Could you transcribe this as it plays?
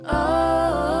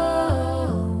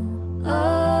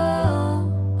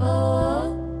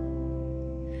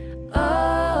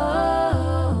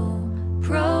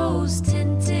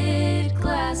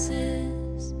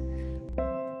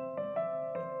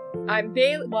I'm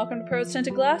Bailey. Welcome to Pros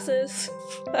Tinted Glasses.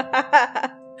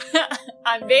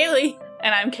 I'm Bailey.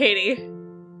 And I'm Katie.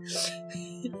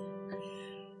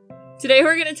 Today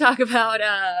we're going to talk about,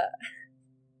 I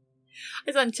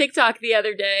was on TikTok the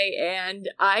other day and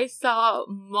I saw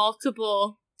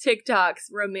multiple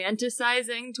TikToks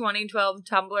romanticizing 2012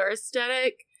 Tumblr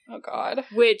aesthetic. Oh god.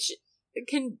 Which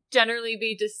can generally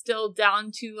be distilled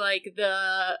down to like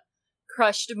the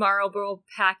crushed Marlboro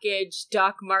package,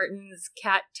 Doc Martens,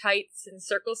 cat tights, and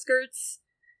circle skirts.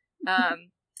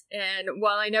 And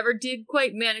while I never did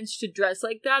quite manage to dress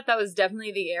like that, that was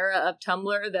definitely the era of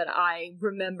Tumblr that I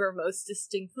remember most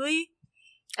distinctly.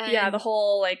 And yeah, the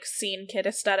whole, like, scene kid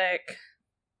aesthetic.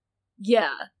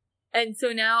 Yeah. And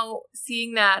so now,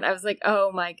 seeing that, I was like,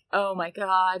 oh my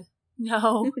god,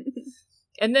 no.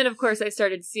 And then, of course, I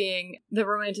started seeing the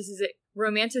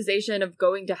romanticization of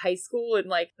going to high school in,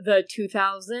 like, the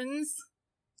 2000s.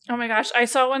 Oh my gosh, I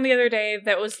saw one the other day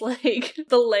that was, like,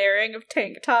 the layering of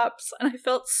tank tops, and I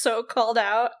felt so called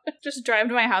out. Just drive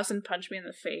to my house and punch me in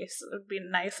the face. It would be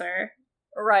nicer.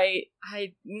 Right.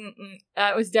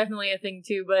 That was definitely a thing,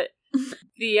 too, but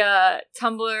the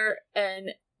Tumblr and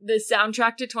the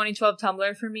soundtrack to 2012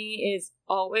 Tumblr for me is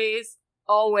always,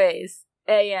 always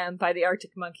AM by the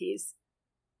Arctic Monkeys.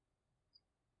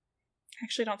 I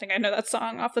actually don't think I know that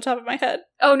song off the top of my head.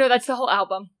 Oh, no, that's the whole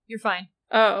album. You're fine.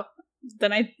 Oh,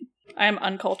 then I am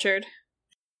uncultured.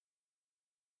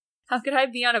 How could I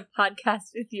be on a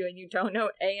podcast with you and you don't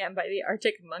know AM by the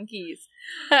Arctic Monkeys?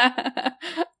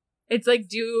 It's like,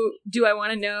 do I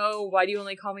want to know? Why do you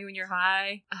only call me when you're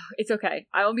high? It's okay.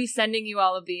 I will be sending you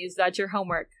all of these. That's your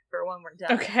homework for when we're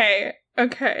done.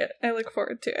 Okay. I look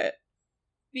forward to it.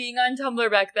 Being on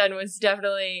Tumblr back then was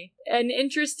definitely an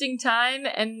interesting time,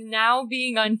 and now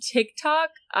being on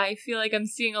TikTok, I feel like I'm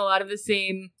seeing a lot of the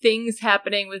same things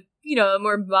happening with, you know, a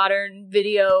more modern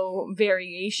video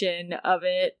variation of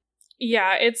it.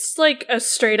 Yeah, it's like a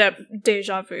straight up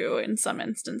deja vu in some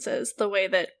instances, the way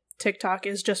that TikTok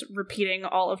is just repeating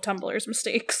all of Tumblr's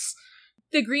mistakes.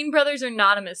 The Green Brothers are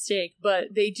not a mistake,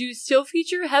 but they do still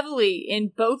feature heavily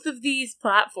in both of these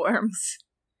platforms.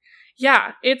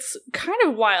 Yeah, it's kind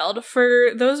of wild. For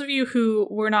those of you who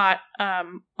were not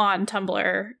on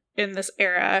Tumblr in this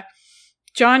era,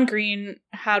 John Green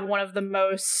had one of the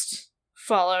most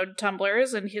followed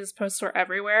Tumblrs, and his posts were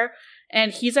everywhere.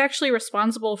 And he's actually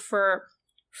responsible for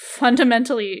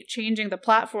fundamentally changing the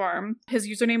platform. His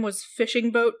username was Fishing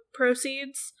Boat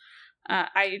Proceeds.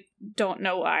 I don't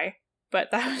know why, but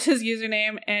that was his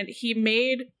username. And he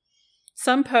made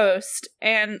some post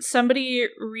and somebody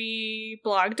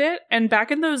reblogged it, and back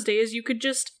in those days you could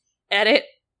just edit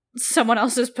someone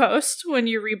else's post when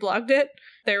you reblogged it.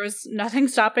 There was nothing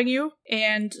stopping you,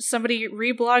 and somebody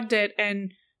reblogged it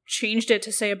and changed it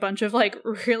to say a bunch of like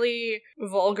really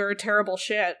vulgar, terrible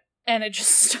shit, and it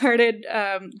just started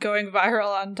going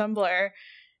viral on Tumblr.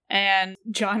 And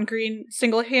John Green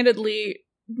single-handedly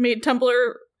made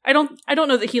Tumblr. I don't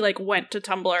know that he, like, went to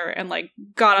Tumblr and, like,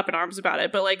 got up in arms about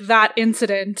it, but, like, that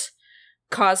incident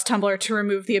caused Tumblr to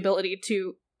remove the ability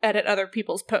to edit other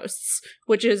people's posts,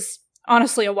 which is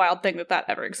honestly a wild thing that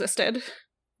ever existed.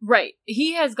 Right.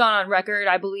 He has gone on record,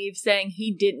 I believe, saying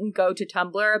he didn't go to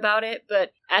Tumblr about it,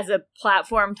 but as a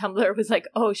platform, Tumblr was like,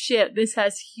 oh shit, this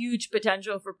has huge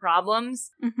potential for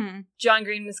problems. Mm-hmm. John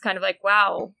Green was kind of like,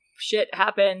 wow, shit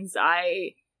happens.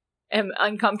 I am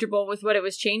uncomfortable with what it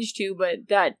was changed to, but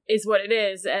that is what it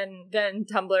is. And then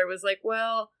Tumblr was like,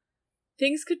 well,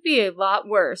 things could be a lot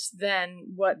worse than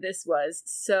what this was.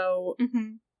 So,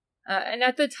 and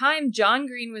at the time, John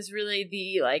Green was really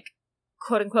the, like,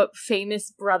 quote-unquote famous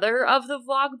brother of the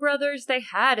Vlogbrothers. They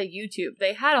had a YouTube.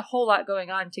 They had a whole lot going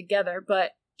on together,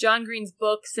 but John Green's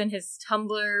books and his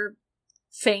Tumblr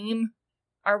fame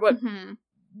are what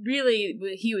really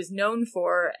he was known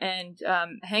for, and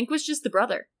Hank was just the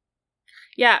brother.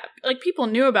 Yeah, like, people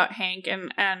knew about Hank,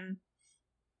 and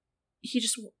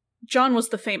John was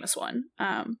the famous one.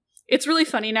 It's really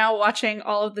funny now watching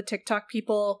all of the TikTok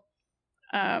people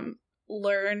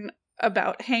learn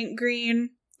about Hank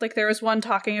Green. Like, there was one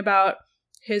talking about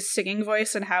his singing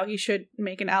voice and how he should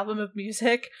make an album of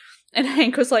music, and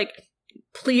Hank was like,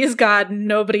 please God,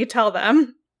 nobody tell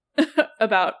them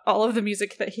about all of the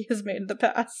music that he has made in the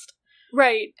past.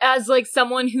 Right. As, like,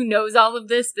 someone who knows all of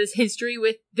this history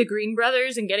with the Green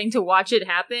Brothers and getting to watch it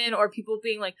happen, or people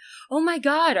being like, oh my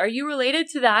God, are you related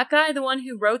to that guy, the one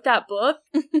who wrote that book?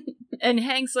 And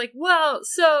Hank's like, well,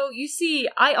 so, you see,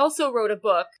 I also wrote a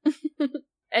book.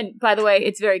 And, by the way,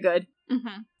 it's very good.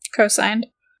 Co-signed.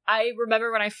 I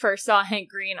remember when I first saw Hank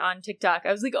Green on TikTok,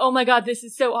 I was like, oh my God, this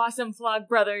is so awesome,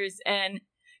 Vlogbrothers. And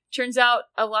turns out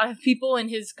a lot of people in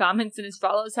his comments and his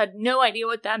follows had no idea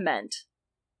what that meant.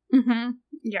 Mm-hmm.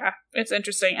 Yeah, it's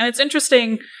interesting. And it's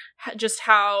interesting just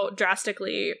how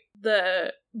drastically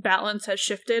the balance has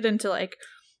shifted into, like,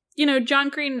 you know, John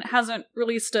Green hasn't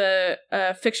released a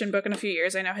fiction book in a few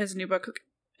years. I know his new book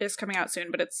is coming out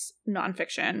soon, but it's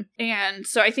nonfiction. And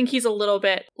so I think he's a little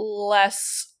bit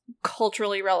less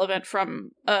culturally relevant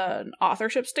from an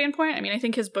authorship standpoint. I mean, I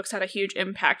think his books had a huge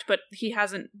impact, but he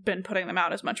hasn't been putting them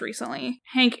out as much recently.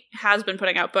 Hank has been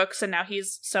putting out books, and now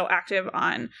he's so active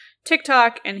on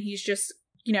TikTok, and he's just,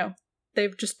 you know,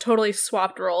 they've just totally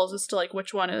swapped roles as to, like,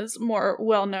 which one is more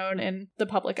well-known in the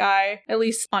public eye, at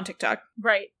least on TikTok.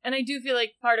 Right. And I do feel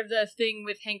like part of the thing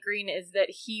with Hank Green is that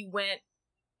he went...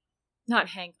 Not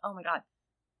Hank, oh my god.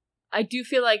 I do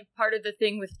feel like part of the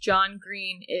thing with John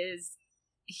Green is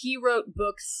he wrote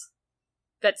books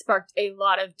that sparked a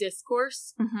lot of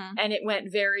discourse, and it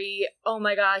went very, oh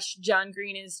my gosh, John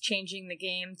Green is changing the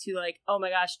game, to like, oh my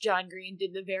gosh, John Green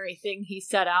did the very thing he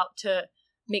set out to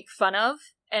make fun of,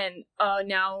 and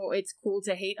now it's cool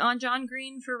to hate on John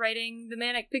Green for writing The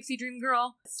Manic Pixie Dream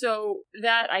Girl. So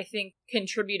that, I think,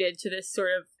 contributed to this sort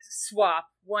of swap.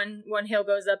 One hill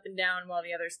goes up and down while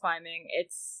the other's climbing.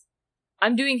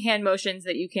 I'm doing hand motions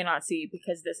that you cannot see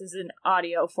because this is an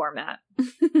audio format.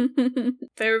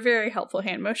 They're very helpful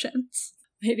hand motions.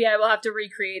 Maybe I will have to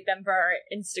recreate them for our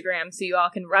Instagram so you all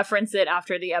can reference it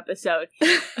after the episode.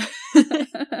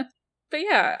 But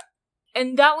yeah.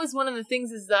 And that was one of the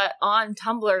things, is that on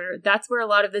Tumblr, that's where a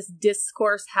lot of this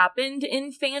discourse happened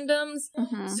in fandoms.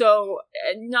 So,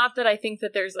 not that I think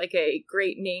that there's, like, a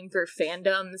great name for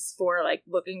fandoms for, like,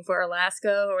 Looking for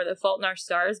Alaska or The Fault in Our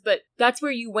Stars, but that's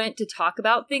where you went to talk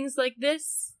about things like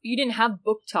this. You didn't have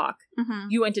book talk.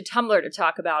 You went to Tumblr to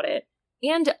talk about it.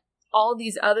 And all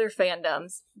these other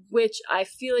fandoms, which I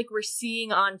feel like we're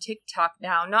seeing on TikTok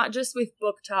now, not just with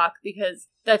book talk, because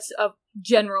that's a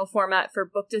general format for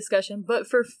book discussion, but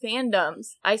for fandoms.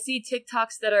 I see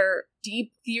TikToks that are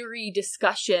deep theory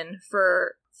discussion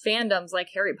for fandoms like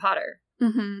Harry Potter.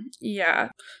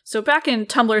 Yeah. So back in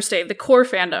Tumblr's day, the core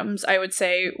fandoms, I would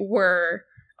say, were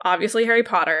obviously Harry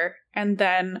Potter, and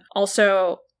then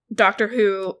also Doctor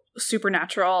Who,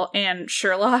 Supernatural, and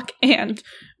Sherlock, and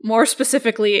more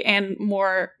specifically and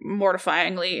more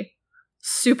mortifyingly,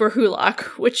 Super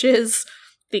Wholock, which is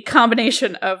the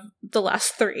combination of the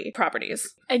last three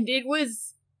properties. And it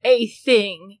was a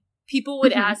thing. People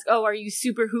would ask, oh, are you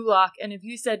Super Wholock? And if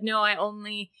you said, no, I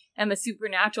only am a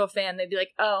Supernatural fan, they'd be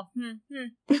like, oh,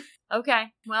 okay,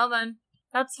 well then,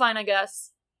 that's fine, I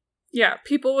guess. Yeah,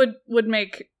 people would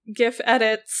make GIF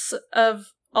edits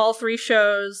of all three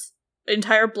shows.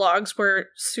 Entire blogs were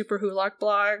Super Wholock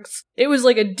blogs. It was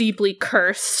like a deeply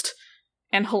cursed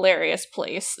and hilarious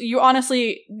place. You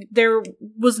honestly, there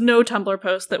was no Tumblr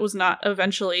post that was not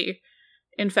eventually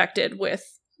infected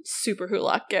with Super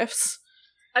Wholock GIFs.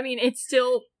 I mean, it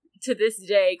still, to this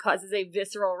day, causes a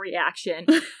visceral reaction.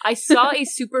 I saw a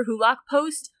Super Wholock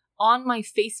post on my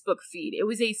Facebook feed. It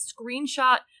was a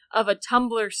screenshot of a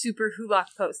Tumblr Super Wholock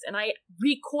post, and I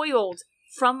recoiled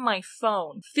from my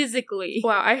phone physically.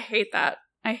 Wow, I hate that.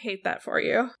 I hate that for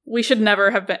you. We should never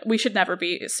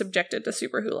be subjected to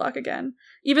Super Wholock again.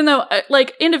 Even though,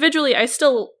 like, individually, I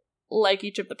still like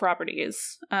each of the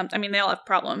properties. I mean, they all have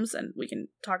problems, and we can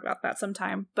talk about that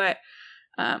sometime, but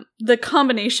the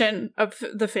combination of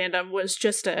the fandom was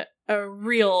just a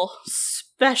real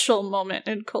special moment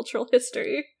in cultural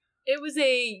history. It was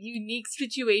a unique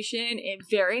situation. It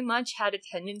very much had a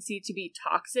tendency to be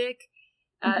toxic.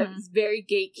 It was very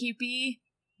gatekeepy,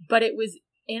 but it was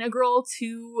integral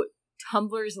to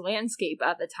Tumblr's landscape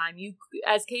at the time. You,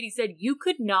 as Katie said, you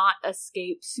could not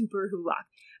escape Super Wholock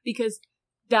because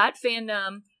that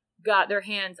fandom got their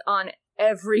hands on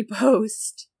every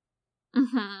post.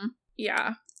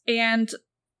 Yeah. And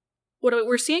what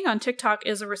we're seeing on TikTok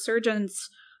is a resurgence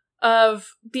of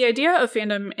the idea of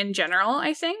fandom in general,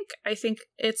 I think. I think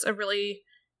it's a really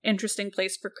interesting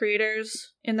place for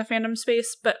creators in the fandom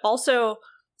space, but also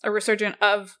a resurgence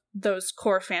of those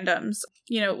core fandoms.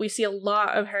 You know, we see a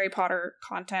lot of Harry Potter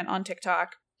content on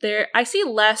TikTok. I see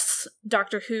less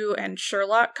Doctor Who and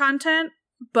Sherlock content,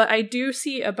 but I do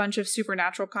see a bunch of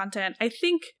Supernatural content. I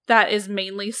think that is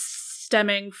mainly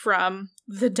stemming from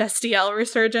the Destiel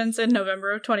resurgence in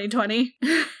November of 2020.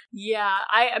 Yeah,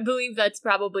 I believe that's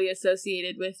probably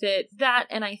associated with it. That,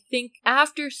 and I think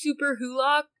after Super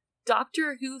Wholock,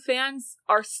 Doctor Who fans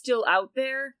are still out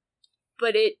there,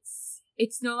 but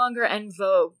it's no longer en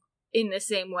vogue in the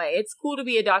same way. It's cool to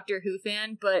be a Doctor Who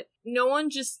fan, but no one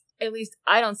just, at least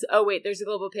I don't, oh wait, there's a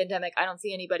global pandemic. I don't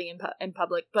see anybody in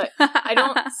public, but I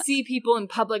don't see people in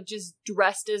public just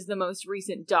dressed as the most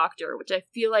recent Doctor, which I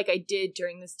feel like I did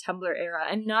during this Tumblr era,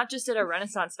 and not just at a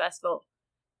Renaissance festival,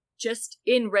 just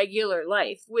in regular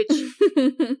life, which,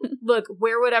 look,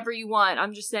 wear whatever you want.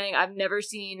 I'm just saying I've never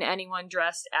seen anyone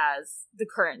dressed as the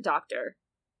current Doctor.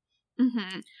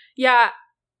 Mm-hmm. Yeah,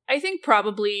 I think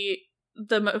probably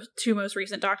the two most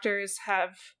recent Doctors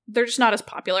they're just not as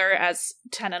popular as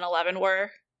 10 and 11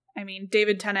 were. I mean,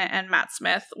 David Tennant and Matt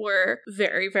Smith were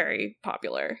very, very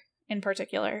popular in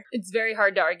particular. It's very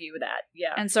hard to argue with that,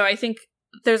 yeah. And so I think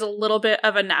there's a little bit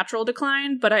of a natural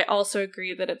decline, but I also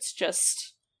agree that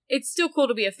it's still cool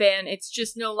to be a fan. It's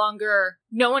just no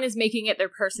one is making it their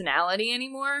personality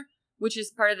anymore, which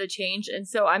is part of the change. And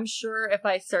so I'm sure if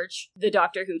I search the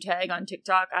Doctor Who tag on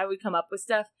TikTok, I would come up with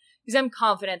stuff, because I'm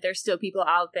confident there's still people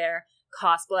out there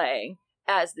cosplaying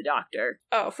as the Doctor.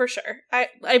 Oh, for sure.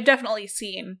 I've definitely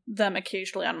seen them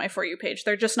occasionally on my For You page.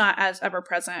 They're just not as ever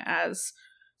present as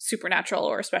Supernatural,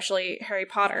 or especially Harry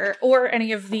Potter, or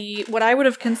any of the, what I would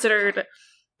have considered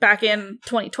back in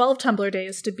 2012 Tumblr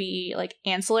days to be like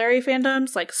ancillary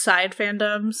fandoms, like side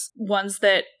fandoms, ones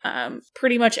that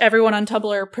pretty much everyone on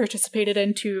Tumblr participated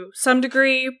in to some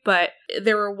degree, but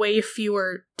there were way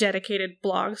fewer dedicated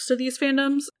blogs to these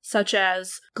fandoms, such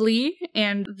as Glee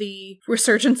and the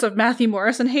resurgence of Matthew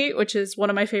Morrison hate, which is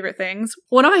one of my favorite things.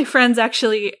 One of my friends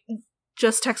actually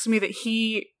just texted me that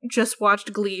he just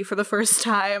watched Glee for the first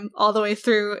time all the way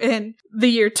through in the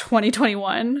year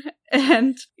 2021,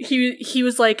 and he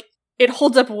was like, it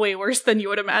holds up way worse than you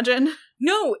would imagine.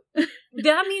 No,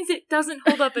 that means it doesn't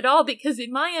hold up at all, because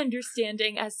in my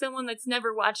understanding, as someone that's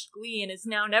never watched Glee and is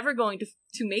now never going to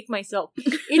make myself,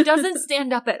 it doesn't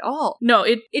stand up at all. No,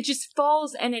 it just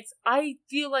falls, and I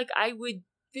feel like I would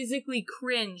physically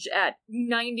cringe at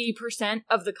 90%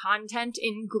 of the content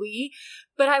in Glee,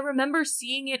 but I remember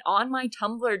seeing it on my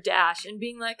Tumblr dash and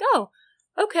being like, oh,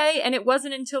 okay, and it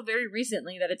wasn't until very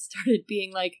recently that it started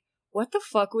being like, what the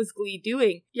fuck was Glee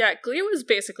doing? Yeah, Glee was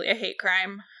basically a hate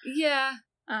crime. Yeah.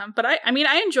 But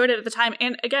I enjoyed it at the time,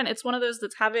 and again, it's one of those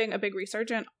that's having a big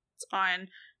resurgence on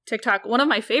TikTok. One of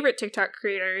my favorite TikTok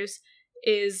creators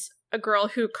is a girl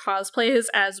who cosplays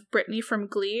as Brittany from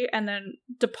Glee and then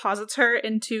deposits her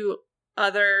into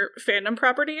other fandom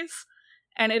properties.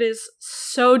 And it is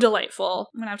so delightful.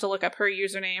 I'm gonna have to look up her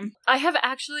username. I have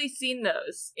actually seen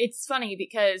those. It's funny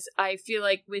because I feel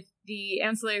like with the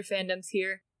ancillary fandoms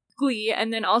here, Glee,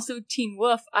 and then also Teen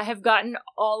Wolf, I have gotten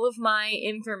all of my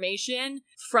information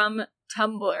from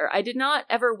Tumblr. I did not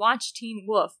ever watch Teen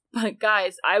Wolf, but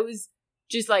guys, I was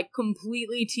just like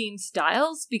completely Teen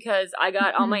Styles because I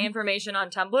got all my information on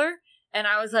Tumblr, and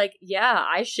I was like, yeah,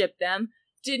 I ship them.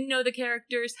 Didn't know the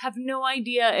characters, have no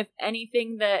idea if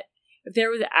there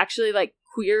was actually like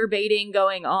queer baiting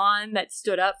going on that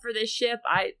stood up for this ship.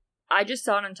 I just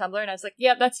saw it on Tumblr and I was like,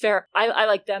 yeah, that's fair. I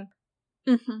like them.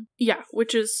 Mm-hmm. Yeah,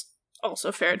 which is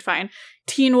also fair and fine.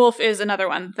 Teen Wolf is another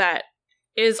one that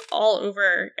is all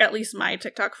over at least my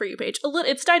TikTok For You page.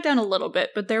 It's died down a little bit,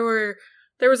 but there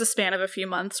was a span of a few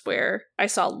months where I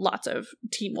saw lots of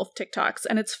Teen Wolf TikToks,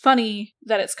 and it's funny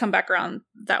that it's come back around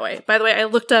that way. By the way, I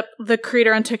looked up the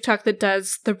creator on TikTok that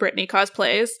does the Brittany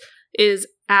cosplays is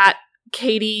at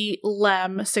Katie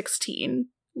Lem 16,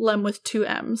 Lem with 2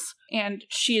 M's, and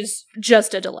she's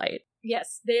just a delight.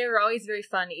 Yes, they are always very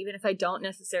fun, even if I don't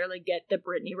necessarily get the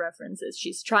Brittany references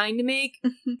she's trying to make.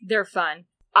 They're fun.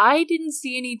 I didn't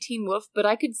see any Teen Wolf, but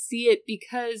I could see it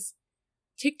because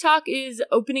TikTok is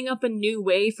opening up a new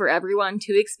way for everyone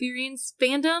to experience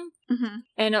fandom,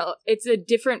 and it's a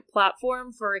different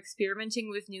platform for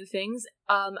experimenting with new things,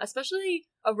 especially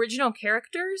original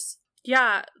characters.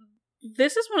 Yeah,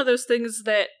 this is one of those things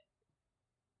that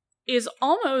is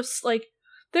almost like,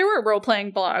 there were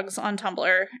role-playing blogs on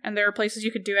Tumblr, and there were places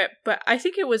you could do it, but I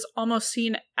think it was almost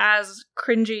seen as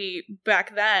cringy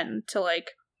back then to,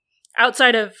 like,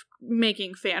 outside of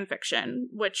making fan fiction,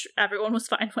 which everyone was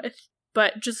fine with,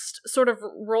 but just sort of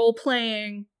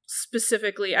role-playing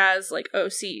specifically as, like,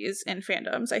 OCs in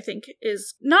fandoms, I think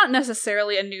is not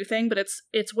necessarily a new thing, but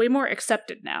it's way more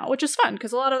accepted now, which is fun,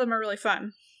 because a lot of them are really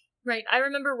fun. Right, I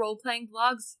remember role-playing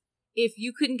blogs. If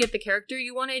you couldn't get the character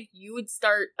you wanted, you would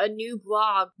start a new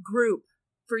blog group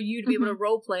for you to be able to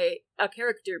roleplay a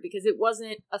character, because it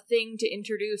wasn't a thing to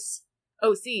introduce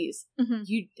OCs.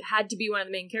 You had to be one of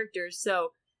the main characters. So,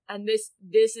 and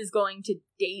this is going to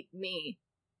date me,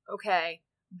 okay?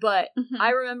 But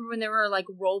I remember when there were like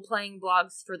role-playing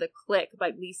blogs for The Click by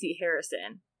Lacey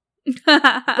Harrison.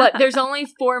 But there's only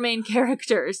 4 main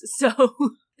characters, so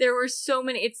there were so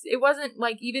many. It wasn't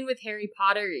like, even with Harry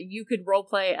Potter, you could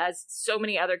roleplay as so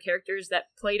many other characters that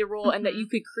played a role and that you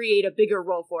could create a bigger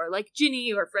role for, like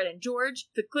Ginny or Fred and George.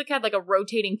 The Clique had like a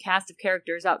rotating cast of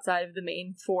characters outside of the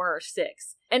main 4 or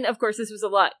 6. And of course, this was a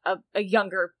lot of a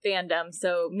younger fandom,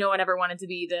 so no one ever wanted to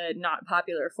be the not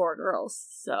popular 4 girls,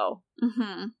 so...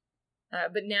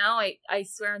 but now, I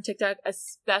swear on TikTok,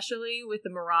 especially with the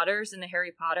Marauders and the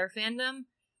Harry Potter fandom,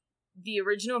 the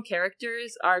original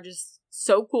characters are just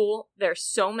so cool. There's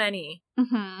so many.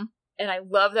 And I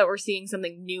love that we're seeing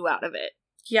something new out of it.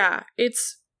 Yeah,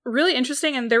 it's really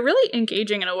interesting, and they're really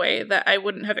engaging in a way that I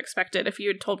wouldn't have expected if you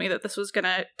had told me that this was going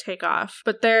to take off.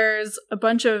 But there's a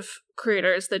bunch of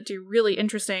creators that do really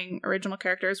interesting original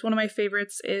characters. One of my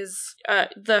favorites is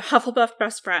the Hufflepuff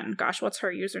best friend. Gosh, what's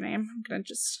her username? I'm going to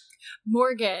just...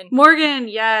 Morgan,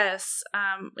 yes.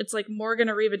 It's like Morgan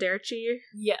Arrivederci.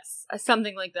 Yes,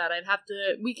 something like that.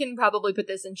 We can probably put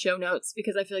this in show notes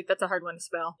because I feel like that's a hard one to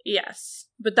spell. Yes,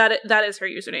 but that is her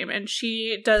username, and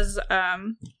she does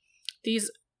these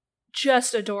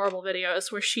just adorable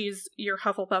videos where she's your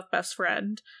Hufflepuff best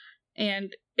friend,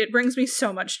 and it brings me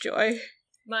so much joy.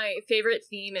 My favorite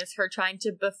theme is her trying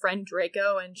to befriend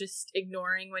Draco and just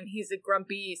ignoring when he's a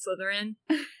grumpy Slytherin.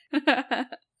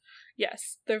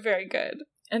 Yes, they're very good.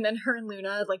 And then her and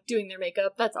Luna, like, doing their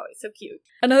makeup. That's always so cute.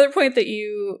 Another point that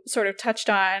you sort of touched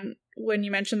on when you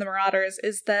mentioned the Marauders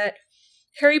is that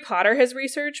Harry Potter has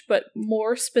research, but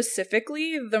more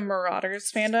specifically, the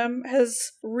Marauders fandom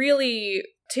has really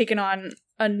taken on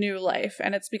a new life,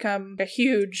 and it's become a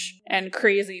huge and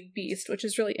crazy beast, which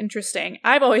is really interesting.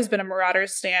 I've always been a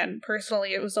Marauders stan.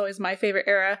 Personally, it was always my favorite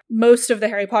era. Most of the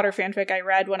Harry Potter fanfic I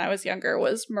read when I was younger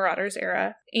was Marauders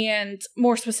era, and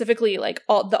more specifically, like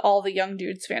all the young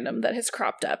dudes fandom that has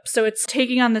cropped up. So it's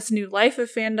taking on this new life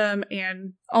of fandom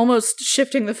and almost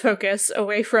shifting the focus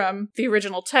away from the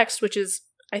original text, which is,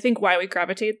 I think, why we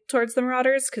gravitate towards the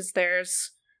Marauders, because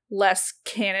there's less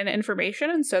canon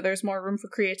information, and so there's more room for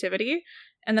creativity.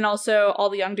 And then also, All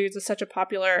the Young Dudes is such a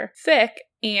popular fic,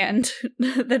 and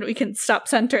then we can stop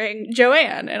centering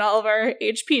Joanne in all of our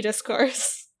HP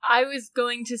discourse. I was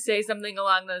going to say something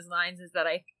along those lines, is that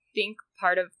I think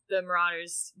part of the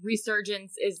Marauders'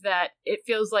 resurgence is that it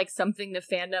feels like something the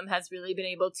fandom has really been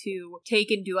able to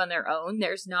take and do on their own.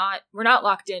 We're not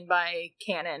locked in by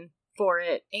canon for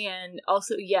it, and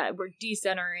also, we're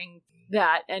decentering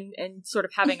that and sort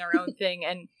of having our own thing.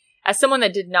 And as someone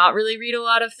that did not really read a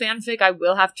lot of fanfic, I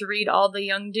will have to read All the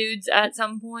Young Dudes at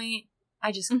some point.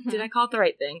 Did I call it the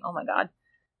right thing? Oh my god.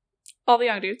 All the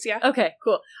Young Dudes, yeah. Okay,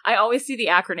 cool. I always see the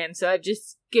acronym, so I've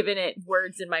just given it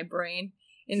words in my brain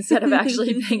instead of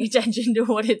actually paying attention to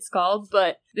what it's called,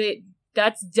 but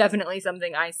that's definitely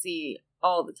something I see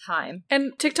all the time.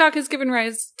 And TikTok has given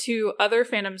rise to other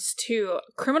fandoms too.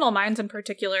 Criminal Minds in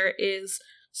particular is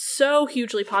so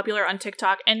hugely popular on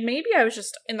TikTok, and maybe I was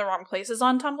just in the wrong places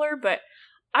on Tumblr, but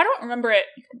I don't remember it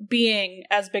being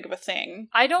as big of a thing.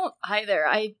 I don't either.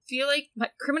 I feel like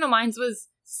Criminal Minds was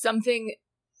something...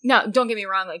 Now, don't get me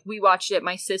wrong, like, we watched it,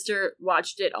 my sister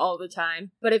watched it all the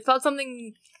time, but it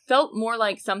felt more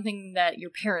like something that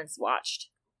your parents watched.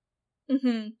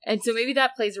 And so maybe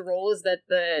that plays a role, is that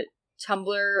the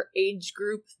Tumblr age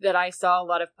group that I saw a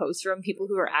lot of posts from, people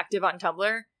who are active on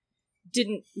Tumblr,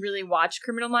 didn't really watch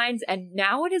Criminal Minds, and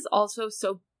now it is also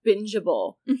so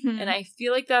bingeable. And I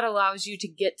feel like that allows you to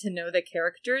get to know the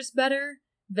characters better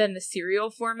than the serial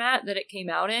format that it came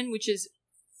out in, which is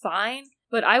fine.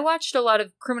 But I watched a lot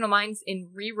of Criminal Minds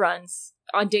in reruns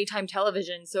on daytime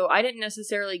television, so I didn't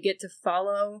necessarily get to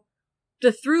follow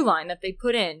the through line that they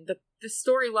put in, the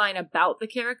storyline about the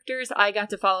characters. I got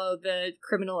to follow the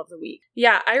criminal of the week.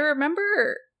 Yeah, I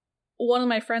remember one of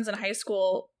my friends in high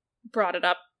school brought it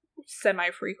up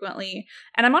semi-frequently,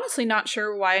 and I'm honestly not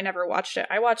sure why I never watched it.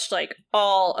 I watched like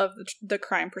all of the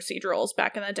crime procedurals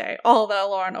back in the day, all the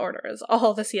Law and Orders,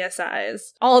 all the CSIs,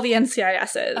 all the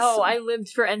NCISs. Oh, I lived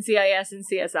for NCIS and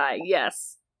CSI,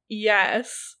 yes.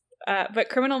 But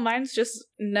Criminal Minds just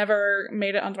never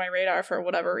made it onto my radar for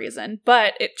whatever reason,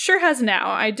 but it sure has now.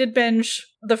 I did binge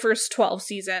the first 12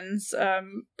 seasons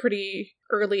pretty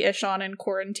early-ish on in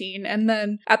quarantine, and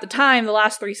then at the time, the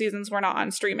last 3 seasons were not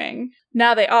on streaming.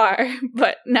 Now they are,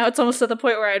 but now it's almost at the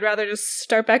point where I'd rather just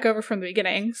start back over from the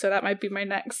beginning, so that might be my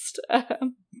next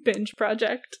binge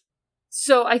project.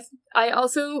 So I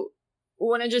also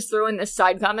want to just throw in this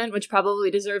side comment, which probably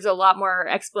deserves a lot more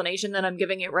explanation than I'm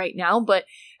giving it right now, but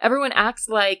everyone acts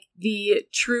like the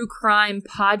true crime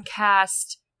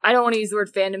podcast, I don't want to use the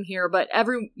word fandom here, but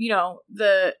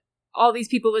the all these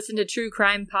people listen to true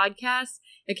crime podcasts.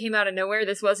 It came out of nowhere.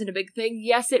 This wasn't a big thing.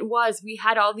 Yes, it was. We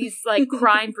had all these like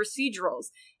crime procedurals.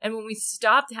 And when we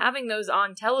stopped having those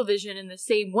on television in the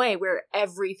same way, where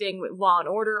everything with Law and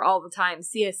Order all the time,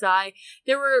 CSI,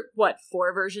 there were,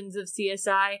 4 versions of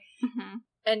CSI? Mm-hmm.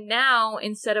 And now,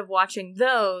 instead of watching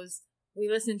those, we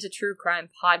listen to true crime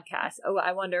podcasts. Oh,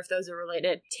 I wonder if those are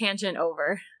related. Tangent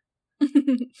over.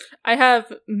 I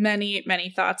have many,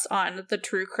 many thoughts on the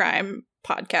true crime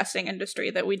podcasting industry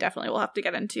that we definitely will have to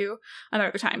get into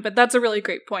another time. But that's a really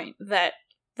great point that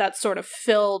sort of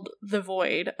filled the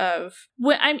void of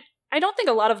when I don't think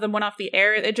a lot of them went off the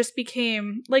air. It just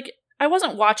became like I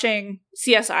wasn't watching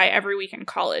CSI every week in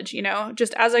college, you know?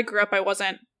 Just as I grew up, I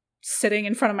wasn't sitting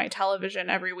in front of my television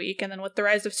every week. And then with the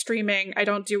rise of streaming, I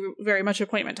don't do very much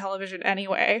appointment television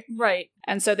anyway. Right.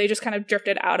 And so they just kind of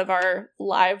drifted out of our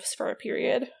lives for a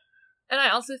period. And I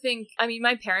also think,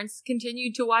 my parents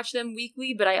continued to watch them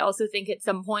weekly, but I also think at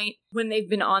some point when they've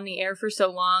been on the air for so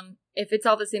long, if it's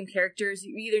all the same characters,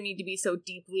 you either need to be so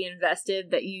deeply invested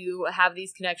that you have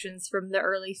these connections from the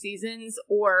early seasons,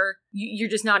 or you're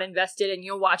just not invested and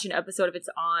you'll watch an episode if it's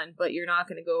on, but you're not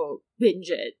going to go binge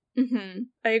it. Mm-hmm.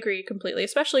 I agree completely,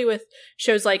 especially with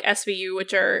shows like SVU,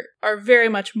 which are very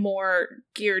much more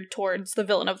geared towards the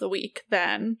villain of the week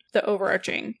than the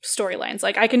overarching storylines.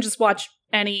 Like, I can just watch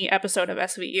any episode of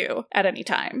SVU at any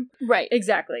time. Right,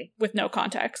 exactly. With no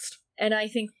context. And I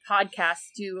think podcasts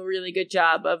do a really good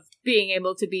job of being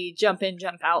able to be jump in,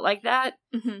 jump out like that.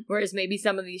 Mm-hmm. Whereas maybe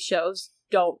some of these shows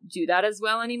don't do that as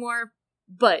well anymore.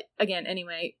 But again,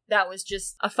 anyway, that was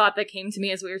just a thought that came to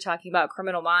me as we were talking about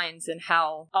Criminal Minds and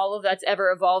how all of that's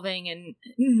ever evolving and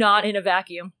not in a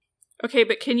vacuum. Okay,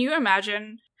 but can you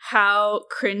imagine how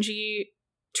cringy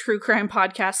True Crime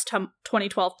Podcast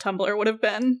 2012 Tumblr would have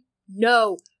been?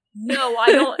 No,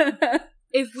 I don't.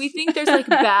 If we think there's like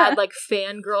bad like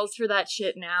fangirls for that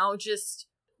shit now, just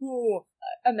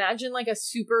imagine like a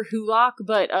super Hulock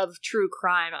but of true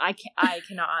crime. I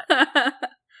cannot.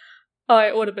 Oh,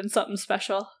 it would have been something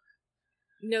special.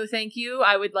 No, thank you.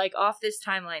 I would like off this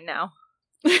timeline now.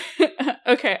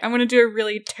 Okay, I'm going to do a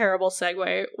really terrible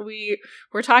segue.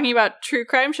 We're talking about true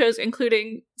crime shows,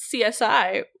 including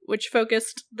CSI, which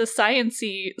focused the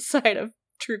science-y side of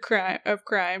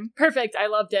crime. Perfect. I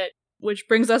loved it. Which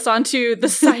brings us on to the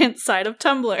science side of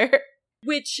Tumblr.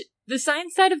 Which, the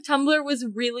science side of Tumblr was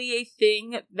really a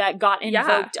thing that got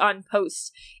invoked on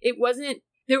posts. It wasn't,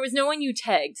 there was no one you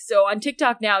tagged. So on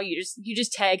TikTok now, you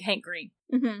just tag Hank Green,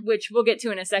 which we'll get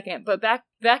to in a second. But back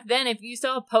then, if you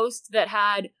saw a post that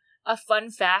had a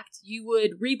fun fact, you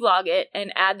would reblog it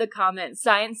and add the comment,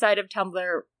 science side of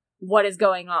Tumblr, what is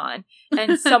going on?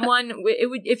 And someone,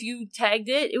 if you tagged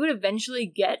it, it would eventually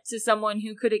get to someone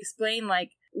who could explain, like,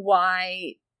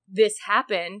 why this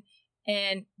happened,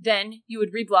 and then you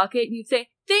would reblock it and you'd say,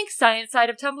 thanks, science side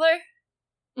of Tumblr.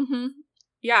 Mm-hmm.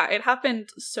 Yeah, it happened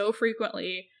so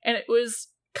frequently, and it was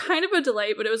kind of a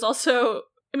delight, but it was also,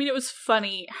 it was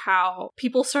funny how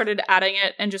people started adding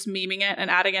it and just memeing it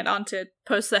and adding it onto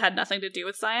posts that had nothing to do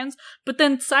with science, but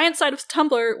then science side of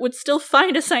Tumblr would still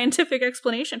find a scientific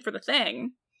explanation for the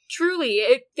thing. Truly,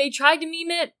 they tried to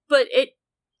meme it, but it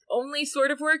only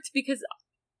sort of worked because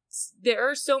there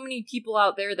are so many people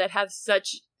out there that have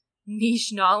such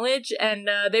niche knowledge, and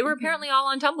they were apparently all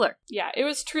on Tumblr. Yeah, it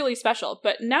was truly special.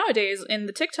 But nowadays, in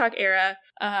the TikTok era,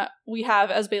 we have,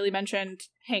 as Bailey mentioned,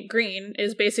 Hank Green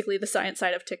is basically the science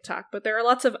side of TikTok, but there are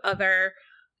lots of other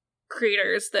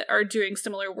creators that are doing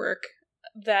similar work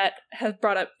that have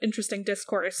brought up interesting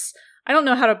discourse. I don't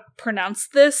know how to pronounce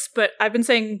this, but I've been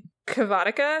saying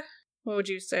Kavatica. What would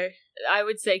you say? I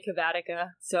would say Kavatica.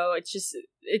 So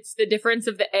it's the difference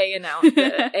of the A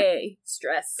the A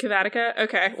stress. Kavatica?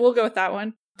 Okay, we'll go with that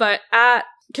one. But at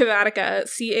Kavatica,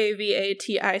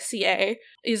 Cavatica,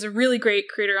 is a really great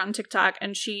creator on TikTok,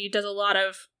 and she does a lot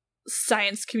of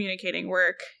science communicating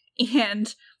work.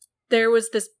 And there was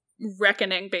this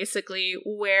reckoning, basically,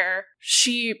 where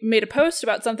she made a post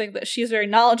about something that she's very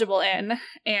knowledgeable in,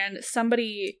 and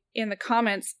somebody in the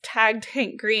comments tagged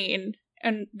Hank Green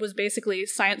and was basically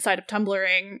science side of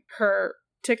Tumblring her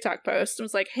TikTok post and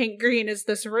was like, Hank Green, is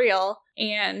this real?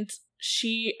 And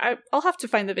I'll have to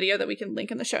find the video that we can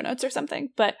link in the show notes or something,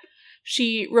 but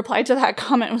she replied to that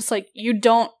comment and was like, you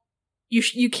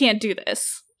can't do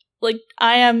this. Like,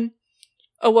 I am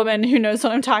a woman who knows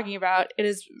what I'm talking about. It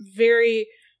is very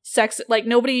sexist. Like,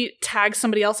 nobody tags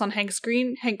somebody else on Hank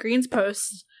Green's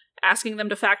posts asking them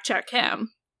to fact check him.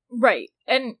 Right.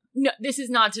 And no, this is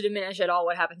not to diminish at all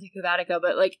what happened to Kavatica,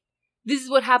 but like, this is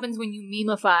what happens when you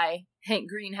memeify Hank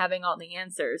Green having all the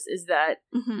answers, is that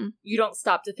you don't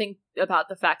stop to think about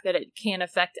the fact that it can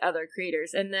affect other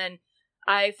creators. And then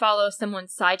I follow someone,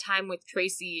 SciTime with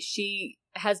Tracy. She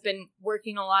has been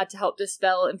working a lot to help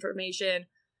dispel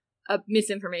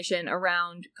misinformation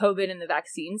around COVID and the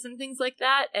vaccines and things like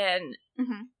that. And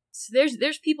so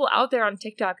there's people out there on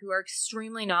TikTok who are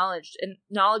extremely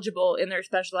knowledgeable in their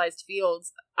specialized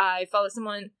fields. I follow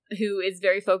someone who is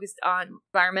very focused on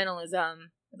environmentalism.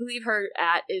 I believe her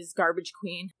 @ is Garbage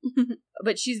Queen,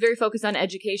 but she's very focused on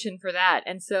education for that.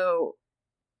 And so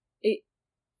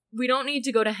we don't need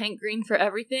to go to Hank Green for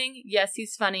everything. Yes,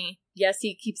 he's funny. Yes,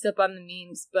 he keeps up on the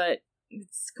memes, but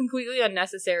it's completely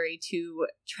unnecessary to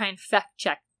try and fact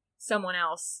check someone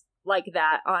else like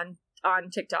that on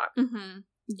TikTok.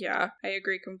 Yeah, I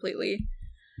agree completely.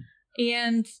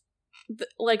 And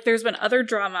there's been other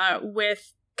drama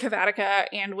with Kavatica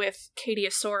and with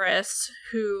Katiosaurus,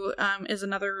 who is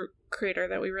another creator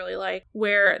that we really like,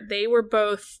 where they were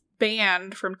both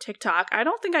banned from TikTok. I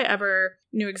don't think I ever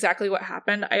knew exactly what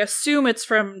happened. I assume it's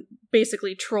from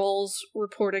basically trolls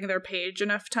reporting their page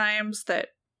enough times that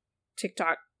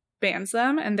TikTok bans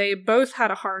them, and they both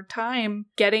had a hard time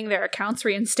getting their accounts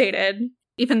reinstated,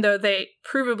 even though they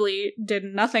provably did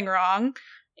nothing wrong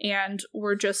and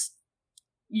were just,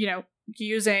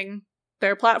 using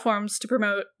their platforms to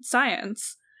promote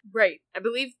science. Right. I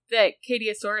believe that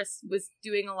Katiosaurus was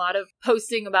doing a lot of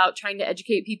posting about trying to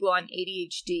educate people on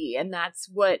ADHD, and that's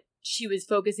what she was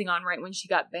focusing on right when she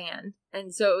got banned.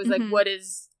 And so it was like, what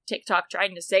is TikTok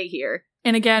trying to say here?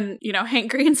 And again, Hank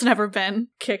Green's never been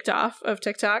kicked off of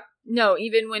TikTok. No,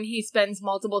 even when he spends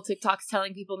multiple TikToks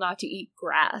telling people not to eat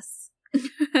grass.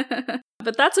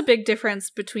 But that's a big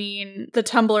difference between the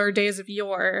Tumblr days of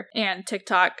yore and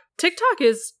TikTok. TikTok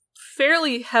is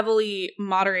fairly heavily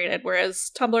moderated, whereas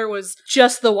Tumblr was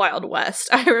just the Wild West.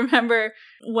 I remember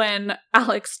when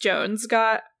Alex Jones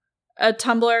got a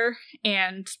Tumblr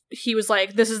and he was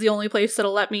like, this is the only place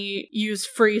that'll let me use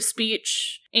free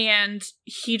speech, and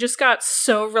he just got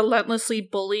so relentlessly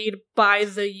bullied by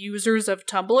the users of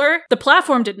Tumblr. The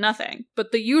platform did nothing,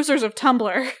 but the users of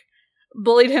Tumblr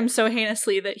bullied him so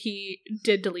heinously that he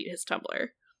did delete his Tumblr.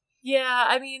 Yeah,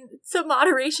 I mean, so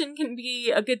moderation can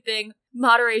be a good thing.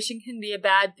 Moderation can be a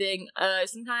bad thing.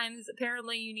 Sometimes,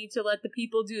 apparently, you need to let the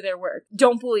people do their work.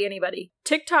 Don't bully anybody.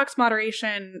 TikTok's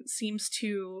moderation seems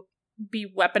to be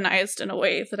weaponized in a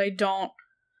way that I don't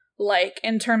like,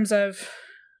 in terms of,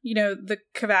 the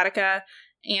Kavatica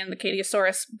and the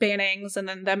Katiosaurus bannings and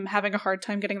then them having a hard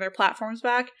time getting their platforms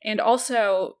back. And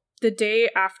also, the day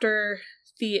after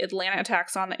the Atlanta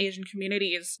attacks on the Asian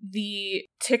communities, the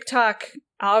TikTok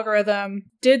algorithm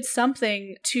did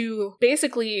something to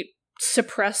basically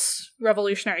suppress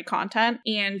revolutionary content,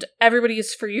 and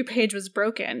everybody's For You page was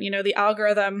broken. The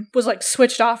algorithm was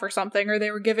switched off or something, or they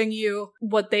were giving you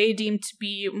what they deemed to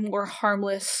be more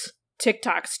harmless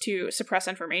TikToks to suppress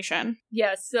information.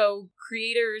 Yeah, so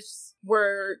creators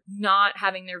were not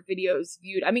having their videos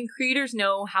viewed. I mean, creators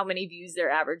know how many views their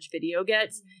average video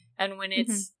gets, and when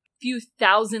it's few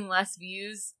thousand less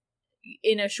views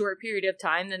in a short period of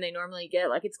time than they normally get,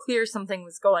 it's clear something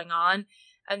was going on.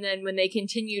 And then when they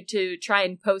continued to try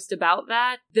and post about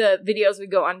that, the videos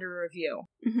would go under review.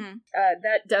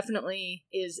 That definitely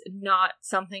is not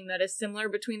something that is similar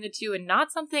between the two, and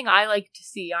not something I like to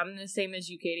see. I'm the same as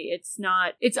you, Katie.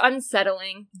 It's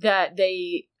unsettling that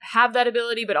they have that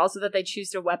ability, but also that they choose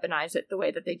to weaponize it the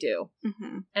way that they do.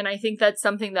 And I think that's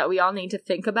something that we all need to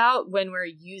think about when we're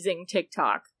using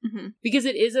TikTok. Because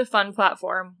it is a fun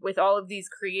platform with all of these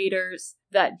creators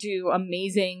that do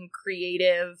amazing,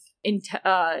 creative,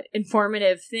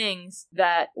 informative things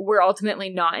that we're ultimately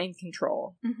not in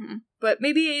control. But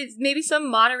maybe some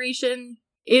moderation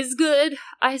is good,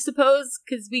 I suppose,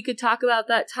 because we could talk about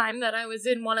that time that I was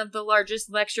in one of the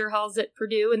largest lecture halls at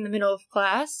Purdue in the middle of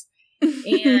class,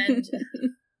 and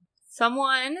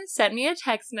someone sent me a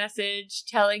text message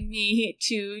telling me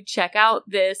to check out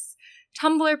this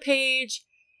Tumblr page.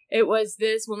 It was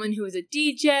this woman who was a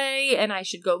DJ, and I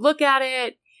should go look at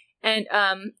it. And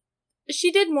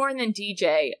she did more than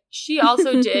DJ. She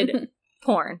also did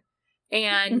porn.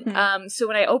 And so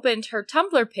when I opened her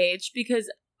Tumblr page,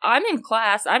 because I'm in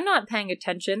class, I'm not paying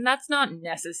attention. That's not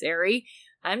necessary.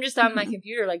 I'm just on my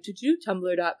computer,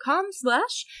 tumblr.com/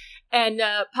 and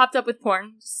popped up with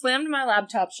porn, slammed my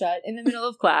laptop shut in the middle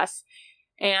of class,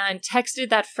 and texted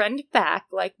that friend back,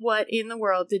 what in the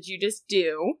world did you just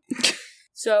do?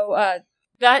 So,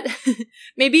 that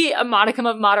maybe a modicum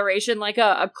of moderation,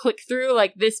 a click through,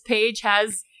 this page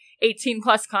has 18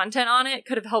 plus content on it,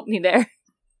 could have helped me there.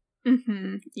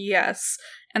 Yes.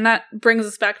 And that brings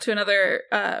us back to another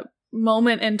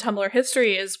moment in Tumblr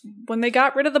history, is when they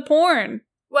got rid of the porn.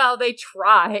 Well, they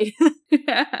tried.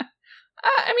 Yeah.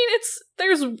 I mean,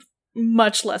 there's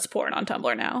much less porn on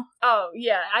Tumblr now. Oh,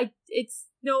 yeah. It's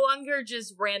no longer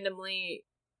just randomly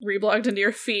reblogged into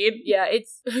your feed. Yeah,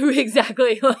 it's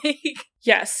exactly like...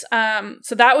 Yes.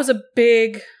 So that was a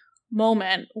big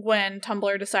moment when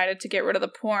Tumblr decided to get rid of the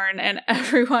porn, and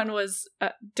everyone was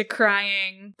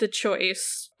decrying the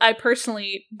choice. I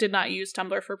personally did not use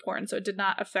Tumblr for porn, so it did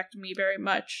not affect me very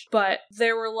much, but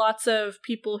there were lots of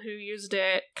people who used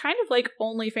it kind of like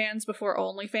OnlyFans before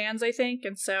OnlyFans, I think,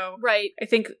 and so right. I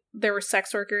think there were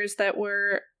sex workers that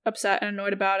were upset and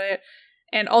annoyed about it.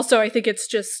 And also, I think it's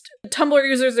just Tumblr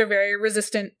users are very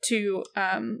resistant to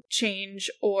change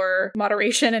or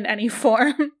moderation in any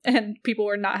form, and people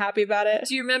were not happy about it.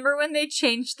 Do you remember when they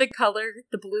changed the color,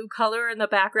 the blue color in the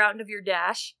background of your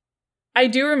dash? I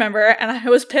do remember, and I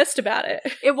was pissed about it.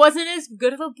 It wasn't as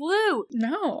good of a blue.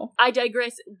 No. I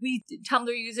digress. Tumblr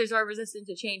users are resistant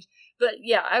to change. But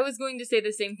yeah, I was going to say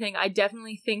the same thing. I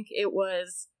definitely think it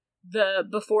was the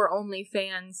before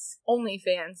OnlyFans,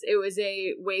 it was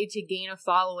a way to gain a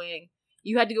following.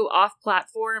 You had to go off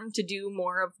platform to do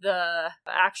more of the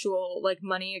actual like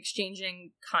money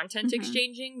exchanging, content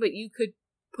exchanging, but you could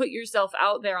put yourself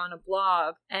out there on a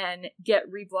blog and get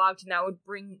reblogged, and that would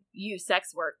bring you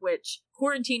sex work, which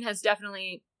quarantine has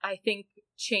definitely, I think,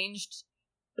 changed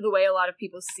the way a lot of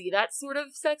people see that sort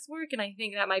of sex work, and I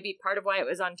think that might be part of why it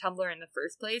was on Tumblr in the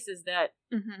first place, is that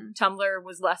Tumblr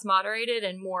was less moderated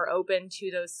and more open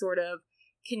to those sort of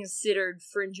considered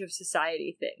fringe of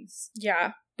society things.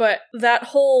 Yeah, but that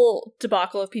whole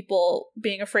debacle of people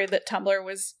being afraid that Tumblr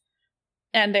was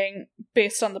ending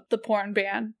based on the porn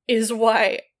ban is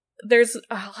why I'm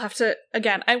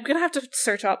gonna have to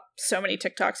search up so many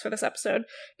TikToks for this episode,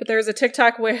 but there was a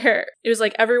TikTok where it was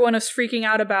like everyone was freaking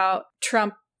out about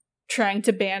Trump trying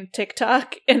to ban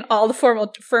TikTok, and all the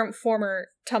former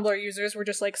Tumblr users were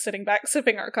just like sitting back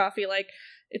sipping our coffee like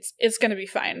it's gonna be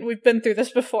fine, we've been through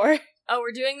this before. Oh,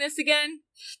 we're doing this again?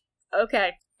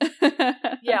 Okay.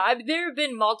 Yeah, there have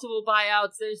been multiple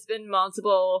buyouts, there's been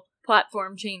multiple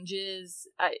platform changes.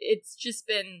 It's just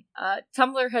been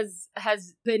Tumblr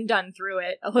has been done through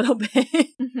it a little bit.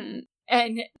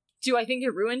 And do I think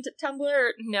it ruined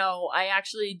Tumblr? No, I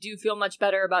actually do feel much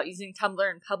better about using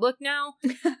Tumblr in public now,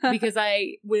 because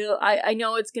I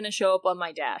know it's going to show up on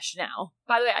my dash now.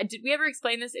 By the way, did we ever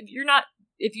explain this?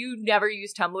 If you never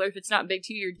use Tumblr, if it's not big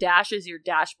to you, your dash is your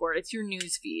dashboard. It's your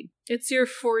news feed. It's your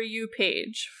For You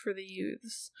page for the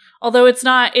youths. Although it's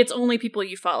only people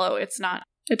you follow.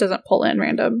 It doesn't pull in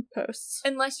random posts.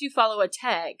 Unless you follow a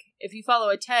tag. If you follow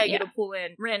a tag, it'll pull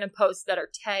in random posts that are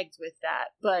tagged with that.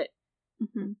 But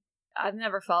I've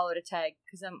never followed a tag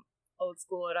because I'm old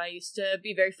school and I used to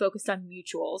be very focused on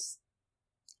mutuals.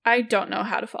 I don't know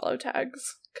how to follow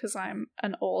tags because I'm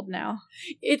an old now.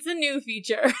 It's a new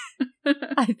feature,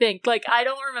 I think. Like, I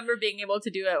don't remember being able to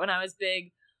do it when I was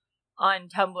big on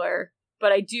Tumblr,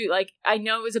 but I do. Like, I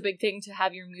know it was a big thing to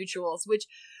have your mutuals, which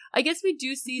I guess we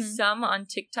do see some on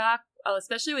TikTok,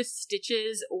 especially with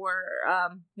stitches or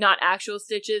not actual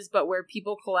stitches, but where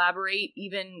people collaborate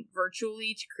even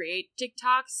virtually to create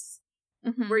TikToks.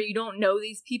 Where you don't know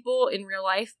these people in real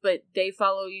life, but they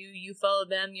follow you, you follow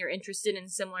them, you're interested in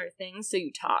similar things, so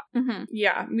you talk.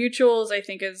 Yeah, mutuals, I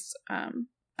think, is I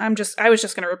was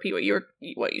just going to repeat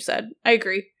what you said. I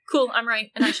agree. Cool, I'm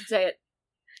right, and I should say it.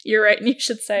 You're right, and you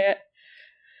should say it.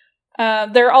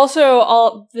 There are also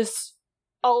all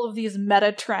of these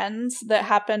meta trends that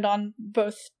happened on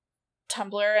both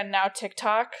Tumblr and now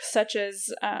TikTok, such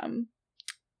as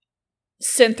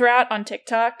Synthrat on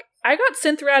TikTok. I got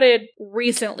synthratted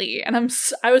recently, and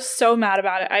I was so mad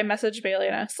about it. I messaged Bailey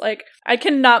and I was like, I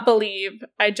cannot believe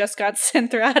I just got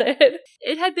synthratted.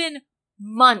 It had been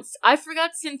months. I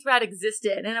forgot Synthrat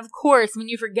existed, and of course, when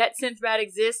you forget Synthrat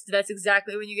exists, that's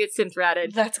exactly when you get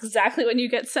synthratted. That's exactly when you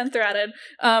get synthratted.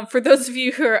 For those of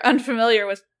you who are unfamiliar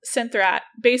with Synthrat,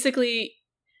 basically,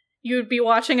 you would be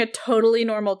watching a totally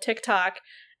normal TikTok,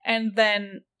 and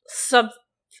then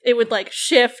it would like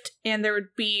shift, and there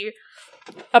would be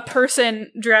a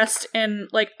person dressed in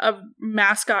like a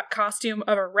mascot costume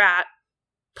of a rat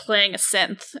playing a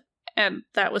synth, and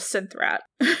that was Synthrat.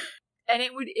 And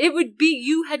it would be,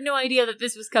 you had no idea that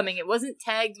this was coming. It wasn't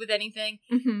tagged with anything.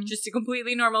 Just a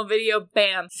completely normal video.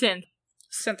 Bam,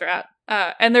 Synthrat.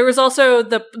 And there was also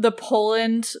the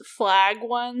Poland flag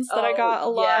ones that I got a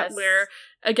lot, where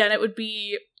again it would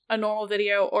be a normal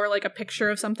video or like a picture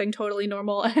of something totally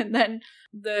normal, and then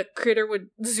the creator would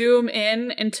zoom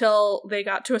in until they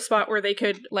got to a spot where they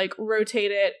could like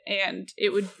rotate it, and it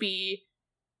would be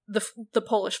the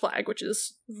Polish flag, which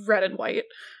is red and white.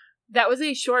 That was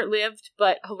a short-lived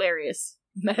but hilarious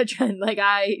meta trend. Like,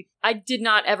 I did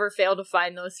not ever fail to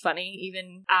find those funny,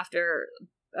 even after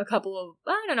a couple of,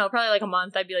 I don't know, probably like a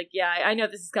month, I'd be like, yeah, I know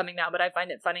this is coming now, but I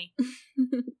find it funny.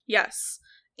 Yes.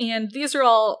 And these are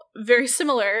all very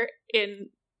similar in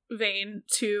vein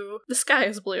to The Sky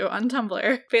is Blue on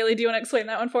Tumblr. Bailey, do you want to explain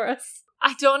that one for us?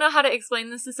 I don't know how to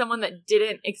explain this to someone that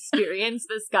didn't experience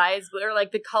the sky is blue, or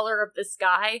like the color of the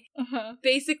sky.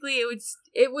 Basically,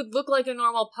 it would look like a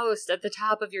normal post at the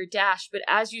top of your dash, but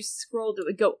as you scrolled, it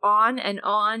would go on and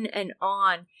on and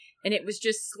on. And it was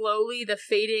just slowly the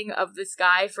fading of the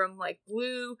sky from like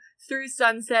blue through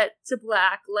sunset to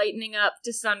black, lightening up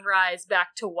to sunrise, back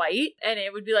to white. And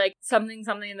it would be like something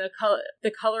in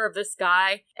the color of the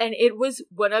sky. And it was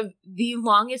one of the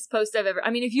longest posts I've ever, I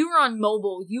mean, if you were on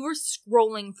mobile, you were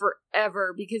scrolling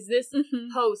forever because this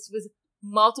post was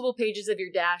multiple pages of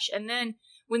your dash. And then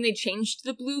when they changed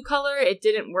the blue color, it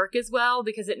didn't work as well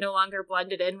because it no longer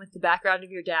blended in with the background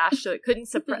of your dash. So it couldn't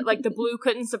like the blue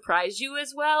couldn't surprise you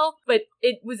as well. But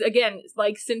it was, again,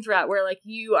 like Synthrat, where like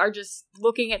you are just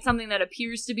looking at something that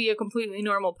appears to be a completely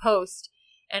normal post.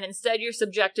 And instead you're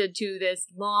subjected to this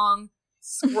long,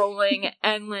 scrolling,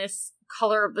 endless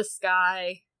color of the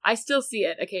sky. I still see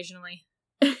it occasionally.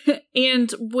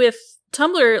 And with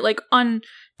Tumblr, like on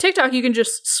TikTok, you can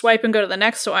just swipe and go to the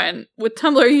next one. With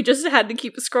Tumblr, you just had to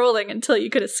keep scrolling until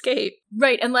you could escape.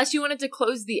 Right, unless you wanted to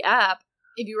close the app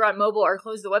if you were on mobile or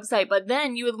close the website, but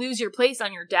then you would lose your place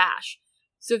on your dash.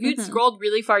 So if you'd scrolled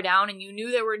really far down and you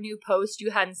knew there were new posts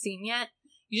you hadn't seen yet,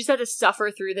 you just had to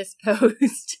suffer through this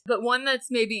post. But one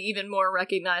that's maybe even more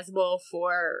recognizable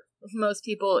for most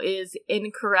people is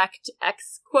incorrect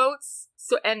X quotes.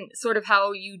 So, and sort of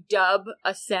how you dub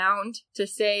a sound to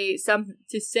say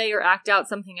or act out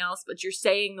something else, but you're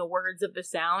saying the words of the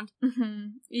sound.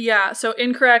 Yeah, so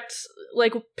incorrect,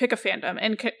 like pick a fandom.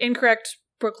 Incorrect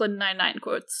Brooklyn Nine-Nine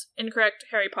quotes. Incorrect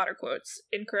Harry Potter quotes.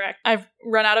 Incorrect. I've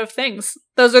run out of things.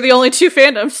 Those are the only two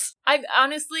fandoms.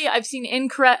 I've seen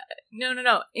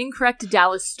incorrect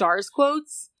Dallas Stars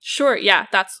quotes. Sure, yeah,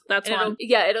 that's one.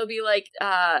 It'll be like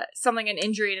something, an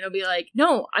injury, and it'll be like,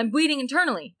 no, I'm bleeding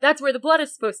internally. That's where the blood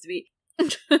is supposed to be.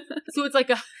 So it's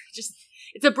like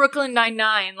it's a Brooklyn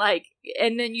Nine-Nine, like,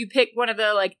 and then you pick one of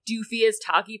the like doofiest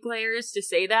hockey players to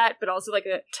say that, but also like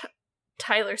a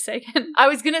Tyler Sagan. I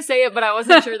was gonna say it, but I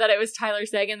wasn't sure that it was Tyler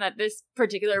Sagan that this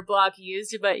particular blog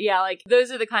used. But yeah, like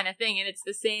those are the kind of thing, and it's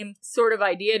the same sort of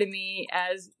idea to me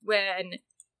as when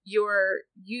you're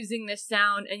using this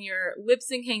sound and you're lip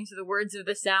syncing to the words of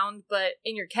the sound, but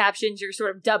in your captions you're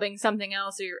sort of dubbing something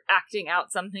else or you're acting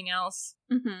out something else.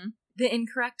 The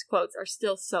incorrect quotes are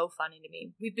still so funny to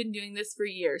me. We've been doing this for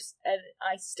years, and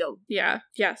I still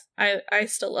I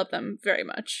still love them very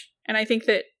much, and I think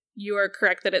that you are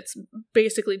correct that it's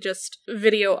basically just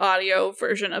video audio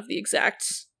version of the exact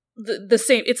the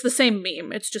same. It's the same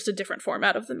meme. It's just a different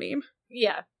format of the meme.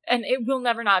 Yeah, and it will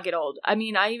never not get old. I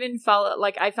mean, I even follow,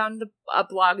 like, I found a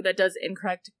blog that does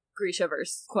incorrect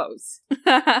Grishaverse quotes.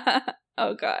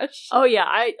 Oh gosh. Oh yeah,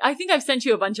 I think I've sent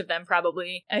you a bunch of them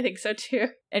probably. I think so too.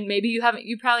 And maybe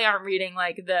you probably aren't reading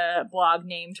like the blog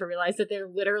name to realize that they're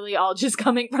literally all just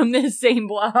coming from this same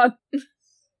blog.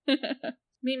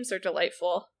 Memes are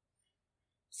delightful.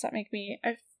 Does that make me...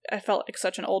 I felt like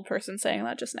such an old person saying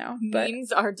that just now. But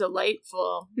memes are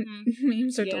delightful.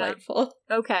 Memes are delightful.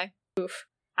 Okay. Oof.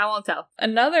 I won't tell.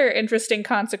 Another interesting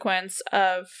consequence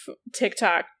of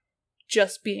TikTok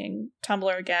just being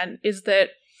Tumblr again is that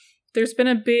there's been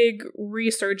a big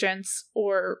resurgence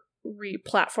or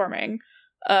replatforming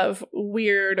of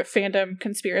weird fandom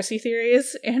conspiracy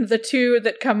theories, and the two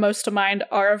that come most to mind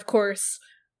are, of course,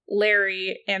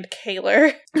 Larry and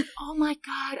Kaylor. Oh my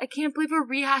god, I can't believe we're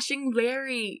rehashing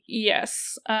Larry.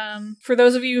 Yes. For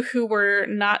those of you who were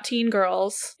not teen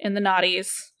girls in the noughties,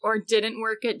 or didn't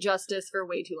work at Justice for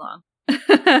way too long,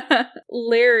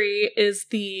 Larry is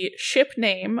the ship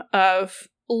name of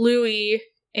Louis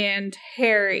and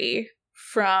Harry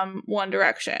from One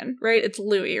Direction, right? It's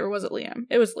Louis, or was it Liam?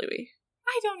 It was Louis.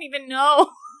 I don't even know.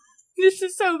 This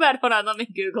is so bad. Hold on, let me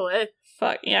Google it.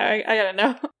 Fuck, yeah, I gotta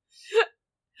know.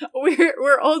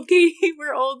 We're old, Katie.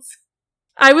 We're old.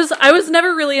 I was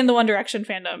never really in the One Direction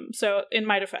fandom, so in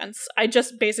my defense, I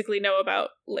just basically know about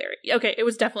Larry. Okay, it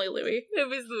was definitely Louis. It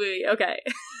was Louis, okay.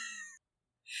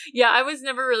 Yeah, I was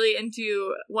never really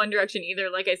into One Direction either.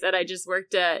 Like I said, I just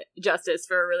worked at Justice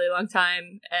for a really long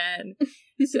time, and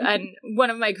and one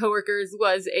of my coworkers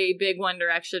was a big One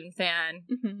Direction fan.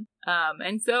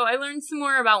 And so I learned some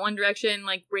more about One Direction,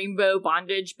 like Rainbow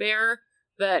Bondage Bear,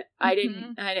 that I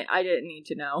didn't need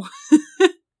to know.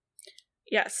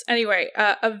 Yes. Anyway,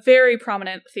 a very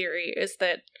prominent theory is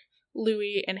that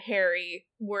Louis and Harry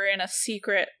were in a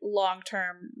secret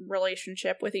long-term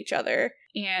relationship with each other.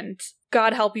 And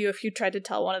God help you if you tried to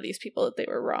tell one of these people that they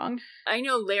were wrong. I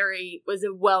know Larry was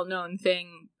a well-known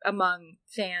thing among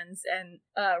fans, and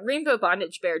Rainbow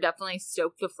Bondage Bear definitely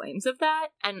stoked the flames of that.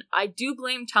 And I do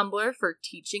blame Tumblr for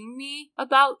teaching me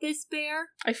about this bear.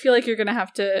 I feel like you're going to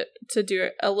have to do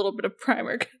a little bit of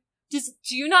primer. Do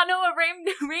you not know what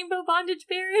Rainbow Bondage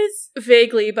Bear is?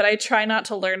 Vaguely, but I try not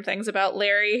to learn things about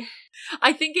Larry.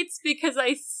 I think it's because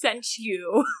I sent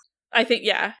you. I think,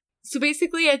 yeah. So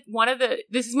basically,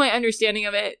 this is my understanding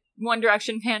of it. One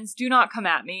Direction fans, do not come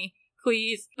at me,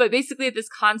 please. But basically, at this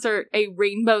concert, a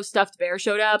rainbow stuffed bear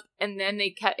showed up, and then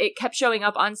it kept showing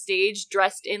up on stage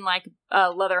dressed in like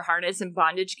a leather harness and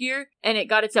bondage gear, and it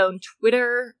got its own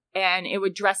Twitter, and it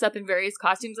would dress up in various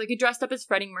costumes. Like, it dressed up as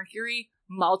Freddie Mercury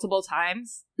multiple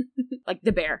times, like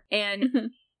the bear.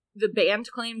 And the band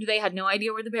claimed they had no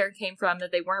idea where the bear came from,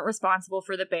 that they weren't responsible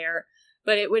for the bear.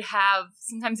 But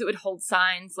sometimes it would hold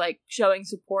signs like showing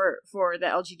support for the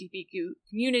LGBTQ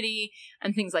community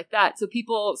and things like that. So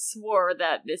people swore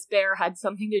that this bear had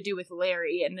something to do with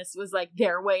Larry, and this was like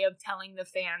their way of telling the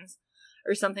fans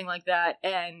or something like that.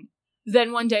 And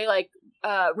then one day, like,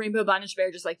 Rainbow Bondage Bear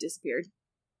just like disappeared.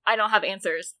 I don't have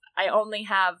answers. I only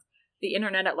have the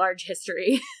internet at large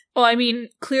history. Well, I mean,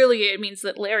 clearly it means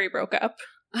that Larry broke up.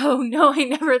 Oh no, I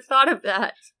never thought of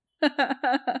that.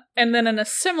 And then in a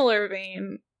similar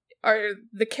vein are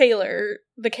the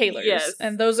Kaylors. Yes.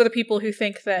 And those are the people who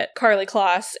think that Karlie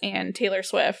Kloss and Taylor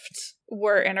Swift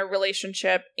were in a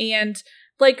relationship. And,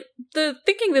 like, the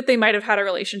thinking that they might have had a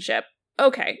relationship,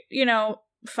 okay,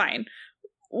 fine.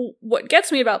 What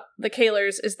gets me about the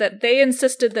Kaylors is that they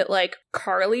insisted that, like,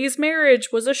 Karlie's marriage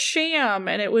was a sham,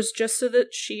 and it was just so that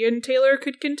she and Taylor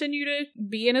could continue to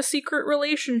be in a secret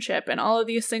relationship, and all of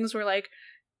these things were like,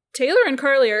 Taylor and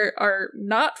Karlie are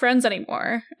not friends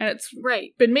anymore, and it's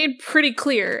been made pretty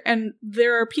clear, and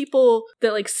there are people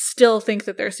that, like, still think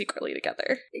that they're secretly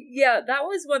together. Yeah, that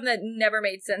was one that never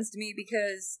made sense to me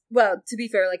because, well, to be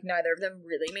fair, like, neither of them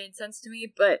really made sense to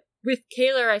me, but with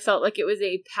Kaylor, I felt like it was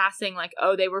a passing, like,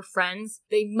 oh, they were friends,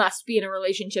 they must be in a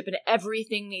relationship, and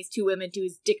everything these two women do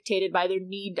is dictated by their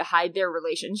need to hide their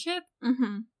relationship.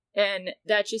 Mm-hmm. And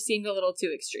that just seemed a little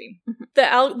too extreme.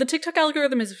 The TikTok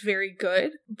algorithm is very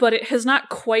good, but it has not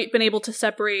quite been able to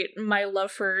separate my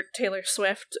love for Taylor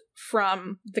Swift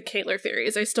from the Kaylor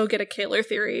theories. I still get a Kaylor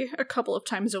theory a couple of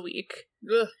times a week.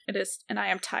 Ugh. It is, and I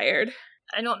am tired.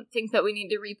 I don't think that we need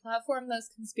to replatform those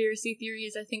conspiracy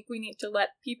theories. I think we need to let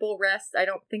people rest. I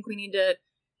don't think we need to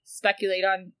speculate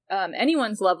on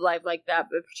anyone's love life like that,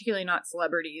 but particularly not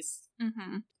celebrities.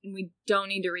 Mm-hmm. And we don't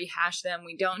need to rehash them.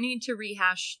 We don't need to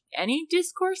rehash any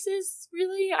discourses,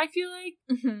 really, I feel like.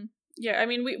 Mm-hmm. Yeah, I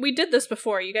mean, we did this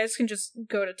before. You guys can just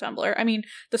go to Tumblr. I mean,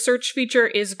 the search feature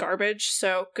is garbage,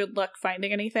 so good luck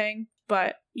finding anything,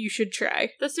 but you should try.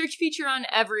 The search feature on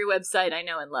every website I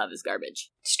know and love is garbage.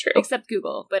 It's true. Except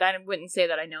Google, but I wouldn't say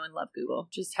that I know and love Google.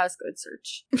 Just has good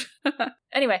search.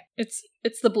 Anyway. It's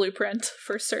the blueprint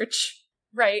for search.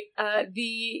 Right.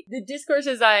 The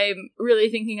discourses I'm really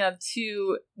thinking of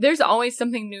too, there's always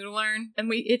something new to learn, and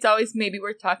it's always maybe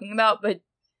worth talking about, but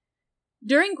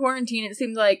during quarantine, it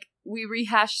seems like we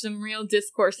rehashed some real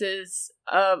discourses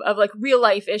of like real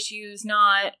life issues,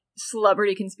 not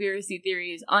celebrity conspiracy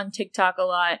theories, on TikTok a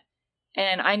lot.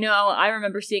 And I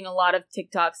remember seeing a lot of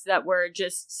TikToks that were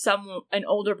just an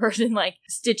older person like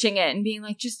stitching it and being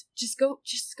like, just go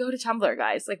to Tumblr,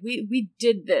 guys. Like we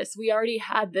did this. We already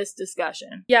had this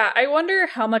discussion. Yeah, I wonder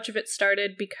how much of it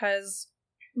started because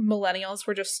millennials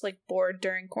were just like bored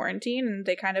during quarantine and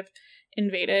they kind of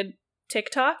invaded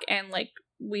TikTok and like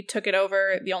we took it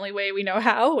over the only way we know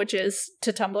how, which is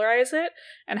to Tumblrize it,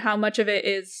 and how much of it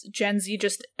is Gen Z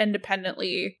just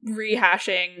independently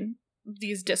rehashing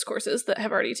these discourses that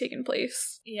have already taken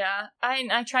place. Yeah,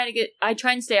 I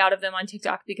try and stay out of them on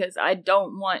TikTok because I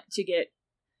don't want to get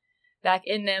back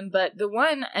in them. But the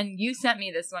one, and you sent me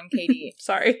this one, Katie.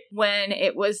 Sorry.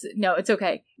 No, it's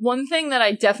okay. One thing that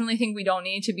I definitely think we don't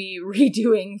need to be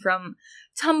redoing from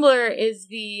Tumblr is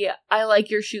the I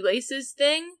like your shoelaces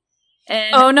thing.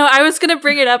 And oh no, I was gonna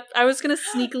bring it up. I was gonna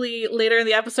sneakily later in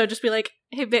the episode just be like,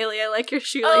 hey Bailey, I like your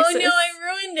shoelaces. Oh no, I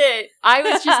ruined it. I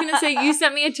was just gonna say, you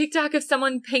sent me a TikTok of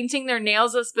someone painting their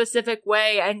nails a specific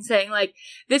way and saying like,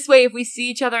 this way if we see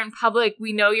each other in public,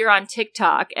 we know you're on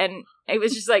TikTok. And it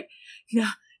was just like, no,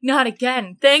 not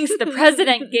again. Thanks, the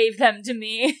president gave them to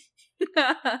me.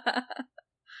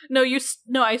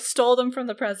 No, I stole them from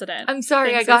the president. I'm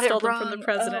sorry, Thanks, I got stole it them wrong. from the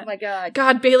president. Oh my god.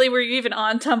 God, Bailey, were you even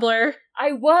on Tumblr?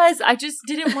 I was. I just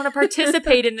didn't want to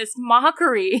participate in this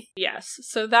mockery. Yes.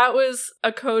 So that was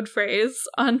a code phrase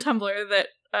on Tumblr that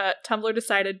Tumblr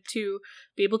decided to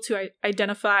be able to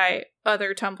identify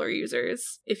other Tumblr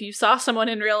users. If you saw someone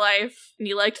in real life and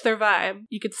you liked their vibe,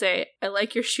 you could say, "I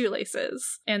like your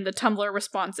shoelaces." And the Tumblr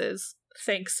response is,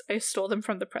 "Thanks, I stole them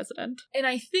from the president." And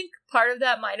I think part of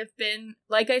that might have been,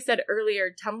 like I said earlier,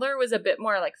 Tumblr was a bit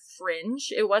more like fringe.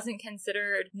 It wasn't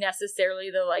considered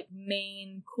necessarily the like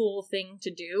main cool thing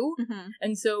to do. Mm-hmm.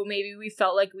 And so maybe we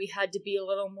felt like we had to be a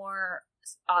little more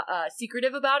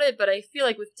secretive about it. But I feel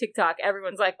like with TikTok,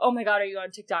 everyone's like, oh my god, are you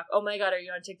on TikTok? Oh my god, are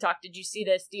you on TikTok? Did you see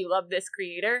this? Do you love this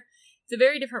creator? It's a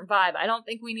very different vibe. I don't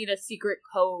think we need a secret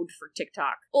code for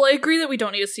TikTok. Well, I agree that we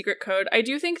don't need a secret code. I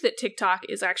do think that TikTok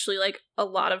is actually like a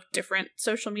lot of different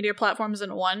social media platforms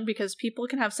in one, because people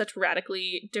can have such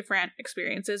radically different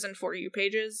experiences and For You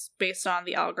pages based on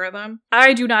the algorithm.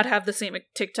 I do not have the same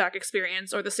TikTok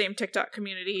experience or the same TikTok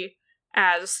community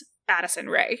as Addison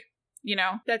Rae, you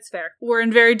know? That's fair. We're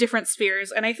in very different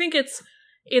spheres, and I think it's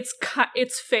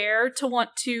fair to want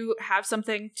to have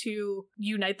something to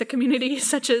unite the community,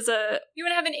 such as you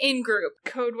want to have an in-group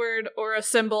code word or a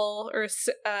symbol or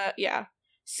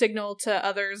signal to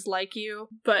others like you,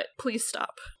 but please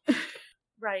stop.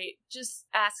 Right. Just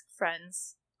ask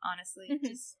friends, honestly.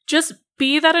 Mm-hmm. Just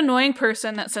be that annoying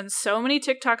person that sends so many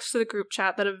TikToks to the group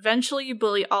chat that eventually you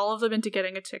bully all of them into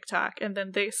getting a TikTok, and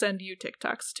then they send you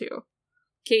TikToks too.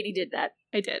 Katie did that.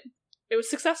 I did. It was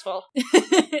successful.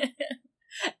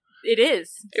 It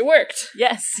is. It worked.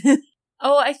 Yes.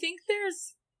 Oh, I think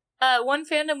there's one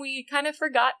fandom we kind of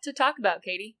forgot to talk about,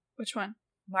 Katie. Which one?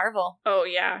 Marvel. Oh,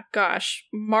 yeah. Gosh.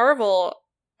 Marvel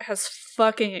has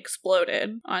fucking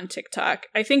exploded on TikTok.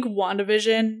 I think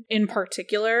WandaVision in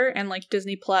particular, and like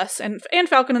Disney Plus and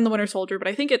Falcon and the Winter Soldier, but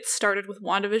I think it started with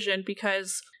WandaVision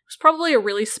because it was probably a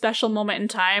really special moment in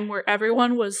time where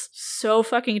everyone was so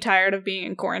fucking tired of being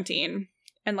in quarantine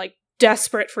and like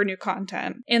desperate for new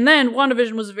content. And then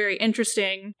WandaVision was a very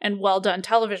interesting and well done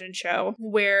television show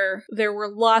where there were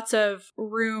lots of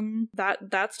room.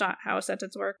 That's not how a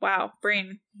sentence worked. Wow,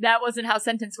 brain. That wasn't how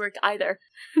sentence worked either.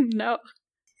 No.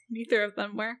 Neither of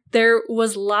them were. There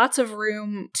was lots of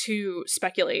room to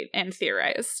speculate and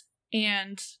theorize.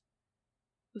 And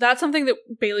that's something that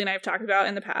Bailey and I have talked about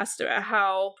in the past, about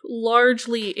how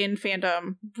largely in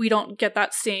fandom, we don't get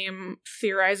that same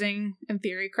theorizing and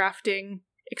theory crafting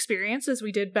experience as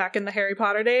we did back in the Harry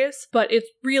Potter days. But it's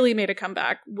really made a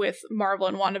comeback with Marvel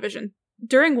and WandaVision.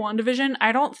 During WandaVision,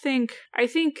 I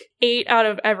think 8 out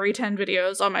of every 10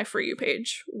 videos on my For You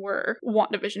page were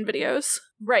WandaVision videos.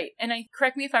 Right. And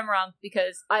correct me if I'm wrong,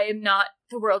 because I am not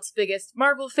the world's biggest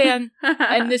Marvel fan.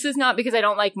 And this is not because I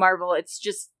don't like Marvel. It's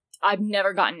just I've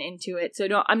never gotten into it. So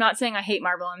I'm not saying I hate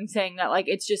Marvel. I'm saying that like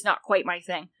it's just not quite my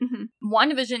thing. Mm-hmm.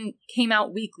 WandaVision came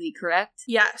out weekly, correct?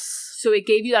 Yes. So it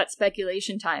gave you that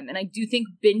speculation time. And I do think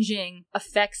binging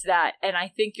affects that. And I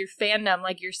think your fandom,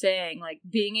 like you're saying, like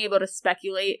being able to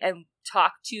speculate and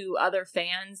talk to other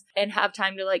fans and have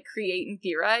time to like create and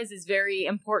theorize is very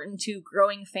important to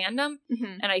growing fandom.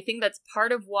 Mm-hmm. And I think that's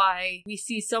part of why we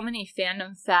see so many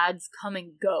fandom fads come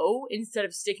and go instead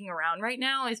of sticking around right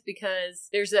now, is because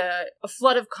there's a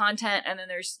flood of content and then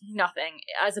there's nothing,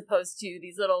 as opposed to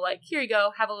these little like, here you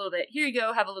go, have a little bit, here you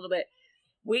go, have a little bit,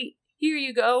 wait, here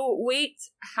you go, wait,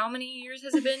 how many years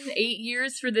has it been? 8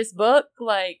 years for this book?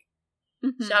 Like,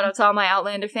 mm-hmm. Shout out to all my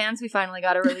Outlander fans. We finally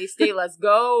got a release date. Let's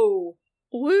go.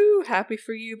 Woo! Happy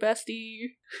for you,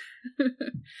 bestie.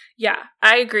 Yeah,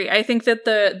 I agree. I think that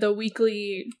the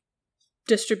weekly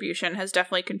distribution has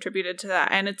definitely contributed to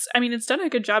that. And it's done a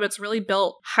good job. It's really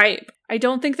built hype. I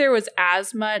don't think there was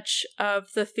as much of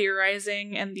the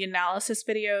theorizing and the analysis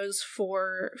videos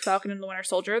for Falcon and the Winter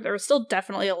Soldier. There was still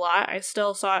definitely a lot. I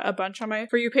still saw a bunch on my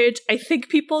For You page. I think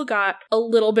people got a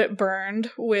little bit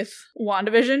burned with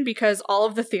WandaVision because all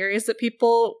of the theories that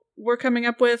people were coming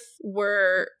up with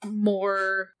were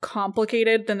more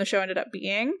complicated than the show ended up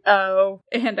being. Oh.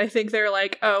 And I think they're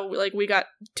like, oh, like we got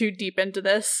too deep into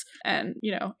this and,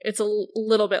 you know, it's a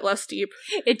little bit less deep.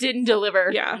 It didn't deliver.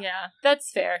 Yeah. Yeah.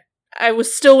 That's fair. I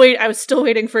was still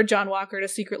waiting for John Walker to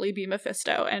secretly be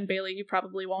Mephisto, and Bailey, you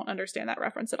probably won't understand that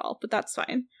reference at all, but that's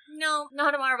fine. No,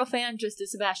 not a Marvel fan, just a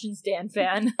Sebastian Stan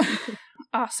fan.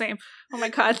 Same. Oh my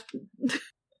god.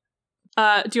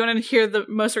 Do you want to hear the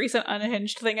most recent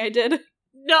unhinged thing I did?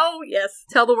 No, yes.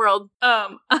 Tell the world.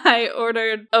 I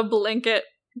ordered a blanket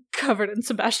covered in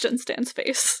Sebastian Stan's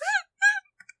face.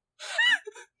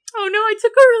 Oh no, I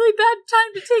took a really bad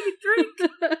time to take a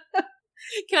drink.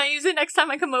 Can I use it next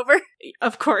time I come over?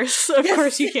 Of course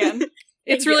you can.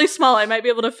 It's really small. I might be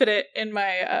able to fit it in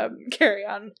my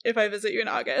carry-on if I visit you in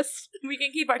August. We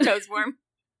can keep our toes warm.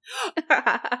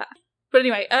 But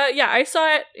anyway, I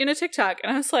saw it in a TikTok,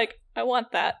 and I was like, I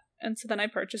want that. And so then I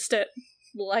purchased it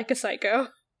like a psycho.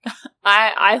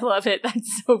 I love it.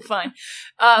 That's so fun.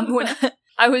 When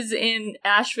I was in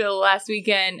Asheville last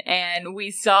weekend, and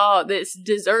we saw this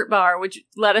dessert bar, which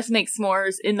let us make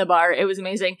s'mores in the bar. It was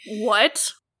amazing.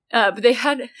 What? But they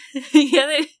had,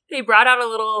 they brought out a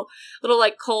little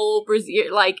like coal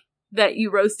brazier, like that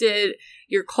you roasted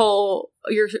your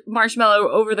marshmallow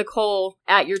over the coal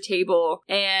at your table.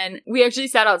 And we actually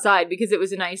sat outside because it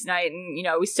was a nice night, and, you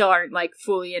know, we still aren't like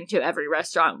fully into every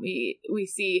restaurant we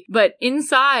see. But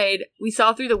inside, we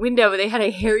saw through the window, they had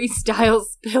a Harry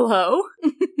Styles pillow.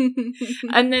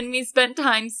 And then we spent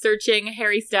time searching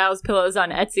Harry Styles pillows on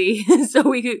Etsy. So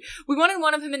we wanted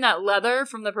one of him in that leather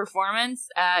from the performance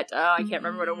at, I can't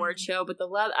remember what award show, but the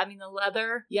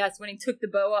leather. Yes, when he took the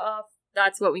boa off.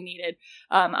 That's what we needed.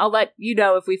 I'll let you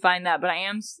know if we find that, but I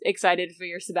am excited for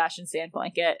your Sebastian Stan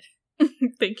blanket.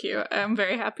 Thank you. I'm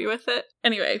very happy with it.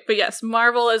 Anyway, but yes,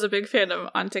 Marvel is a big fandom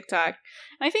on TikTok.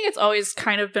 And I think it's always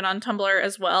kind of been on Tumblr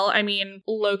as well. I mean,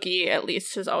 Loki, at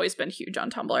least, has always been huge on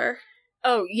Tumblr.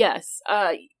 Oh, yes.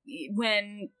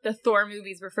 When the Thor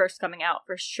movies were first coming out,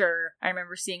 for sure, I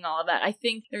remember seeing all of that. I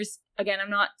think again, I'm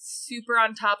not super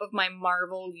on top of my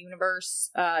Marvel Universe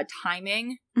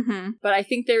timing, but I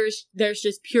think there's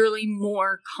just purely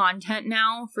more content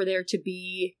now for there to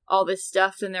be all this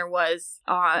stuff than there was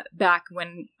back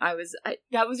when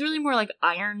that was really more like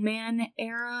Iron Man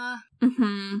era.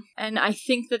 And I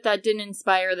think that didn't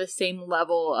inspire the same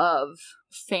level of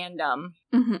fandom.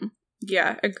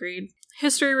 Yeah, agreed.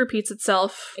 History repeats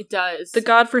itself. It does. The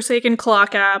godforsaken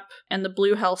Clock app and the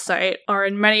Blue Hell site are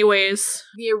in many ways...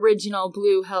 The original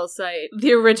Blue Hell site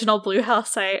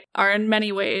are in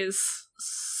many ways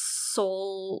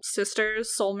soul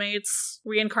sisters, soulmates,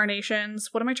 reincarnations.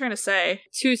 What am I trying to say?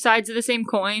 Two sides of the same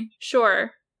coin.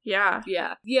 Sure. Yeah.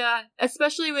 Yeah.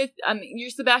 Especially with your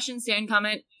Sebastian Stan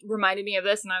comment reminded me of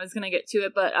this, and I was going to get to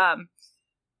it, but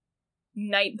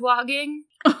night blogging.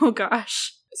 Oh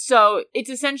gosh. So it's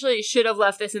essentially should have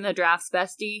left this in the drafts,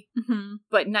 bestie.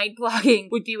 But night blogging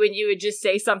would be when you would just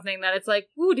say something that it's like,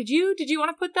 ooh, did you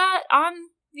want to put that on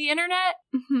the internet?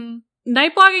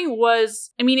 Night blogging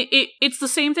was, I mean, it's the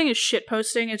same thing as shit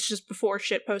posting. It's just before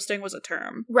shit posting was a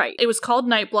term. Right. It was called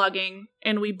night blogging,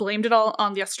 and we blamed it all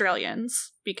on the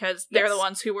Australians because they're the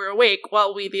ones who were awake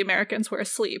while we, the Americans, were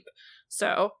asleep.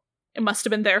 So it must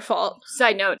have been their fault.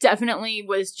 Side note, definitely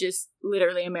was just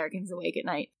literally Americans awake at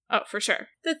night. Oh, for sure.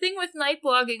 The thing with night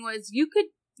blogging was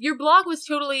your blog was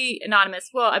totally anonymous.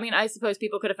 Well, I mean, I suppose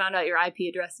people could have found out your IP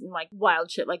address and like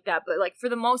wild shit like that, but like for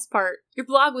the most part, your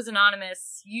blog was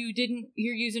anonymous. Your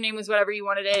username was whatever you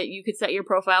wanted it. You could set your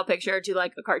profile picture to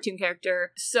like a cartoon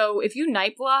character. So if you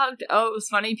night blogged, it was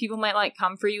funny. People might like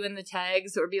come for you in the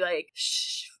tags or be like,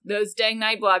 shh, those dang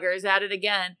night bloggers at it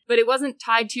again. But it wasn't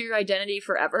tied to your identity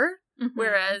forever.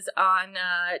 Whereas on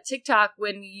TikTok,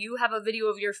 when you have a video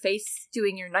of your face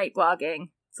doing your night blogging,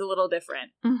 it's a little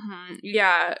different.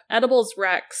 Yeah. Edibles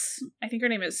Rex, I think her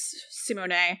name is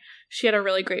Simone. She had a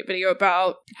really great video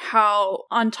about how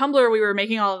on Tumblr we were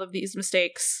making all of these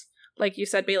mistakes, like you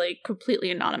said, Bailey, completely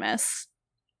anonymous.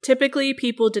 Typically,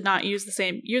 people did not use the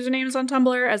same usernames on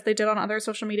Tumblr as they did on other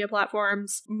social media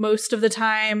platforms. Most of the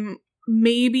time,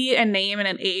 maybe a name and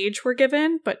an age were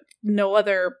given, but no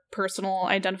other personal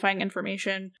identifying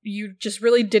information. You just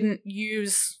really didn't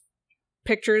use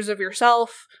pictures of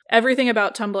yourself. Everything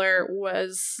about Tumblr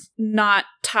was not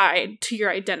tied to your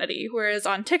identity, whereas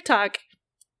on TikTok,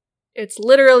 it's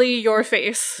literally your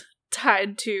face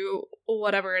tied to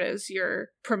whatever it is you're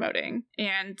promoting.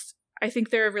 And I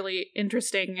think there are really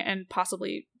interesting and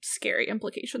possibly scary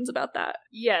implications about that.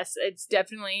 Yes, it's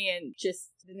definitely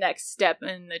just the next step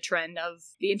in the trend of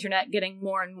the internet getting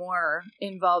more and more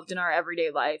involved in our everyday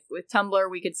life. With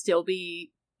Tumblr, we could still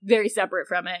be very separate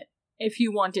from it if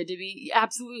you wanted to be.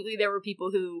 Absolutely, there were people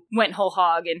who went whole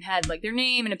hog and had like their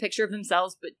name and a picture of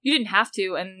themselves, but you didn't have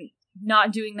to, and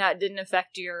not doing that didn't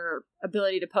affect your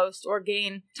ability to post or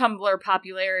gain Tumblr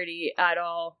popularity at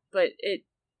all. But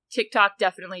TikTok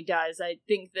definitely does. I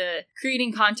think the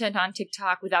creating content on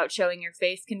TikTok without showing your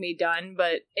face can be done,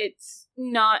 but it's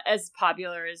not as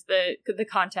popular as the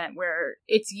content where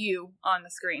it's you on the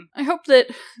screen. I hope that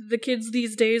the kids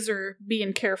these days are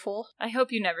being careful. I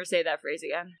hope you never say that phrase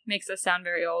again. Makes us sound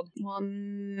very old. Well,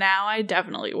 now I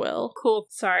definitely will. Cool.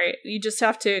 Sorry, you just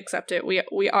have to accept it.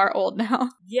 We are old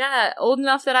now. Yeah, old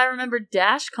enough that I remember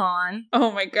DashCon.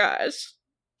 Oh my gosh.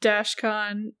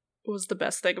 DashCon. was the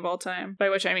best thing of all time, by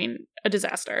which I mean a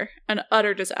disaster, an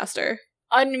utter disaster.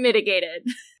 Unmitigated.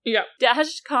 Yep.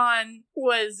 DashCon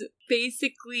was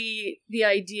basically the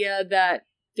idea that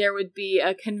there would be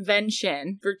a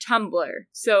convention for Tumblr.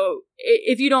 So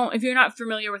if you're not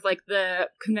familiar with like the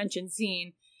convention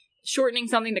scene, shortening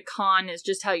something to con is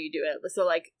just how you do it. So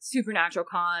like Supernatural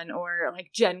Con or like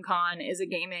Gen Con is a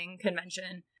gaming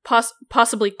convention.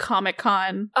 Possibly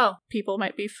Comic-Con. Oh. People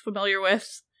might be familiar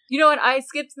with. You know what? I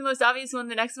skipped the most obvious one.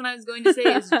 The next one I was going to say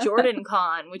is Jordan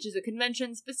Con, which is a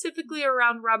convention specifically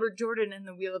around Robert Jordan and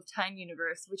the Wheel of Time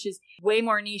universe, which is way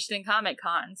more niche than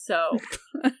Comic-Con. So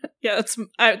yeah,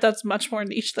 that's much more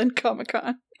niche than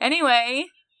Comic-Con. Anyway,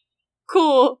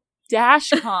 cool.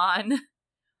 DashCon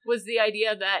was the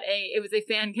idea that it was a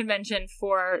fan convention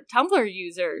for Tumblr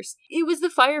users. It was the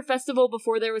Fire Festival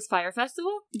before there was Fire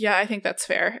Festival. Yeah, I think that's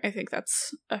fair. I think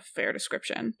that's a fair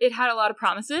description. It had a lot of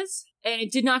promises, and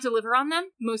it did not deliver on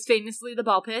them, most famously the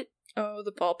ball pit. Oh,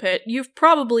 the ball pit. You've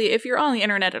probably, if you're on the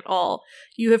internet at all,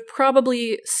 you have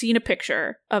probably seen a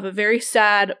picture of a very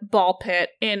sad ball pit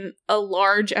in a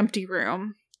large empty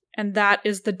room, and that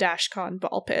is the DashCon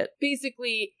ball pit.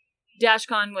 Basically,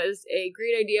 DashCon was a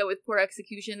great idea with poor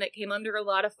execution that came under a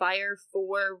lot of fire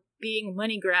for being a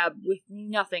money grab with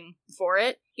nothing for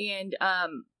it. And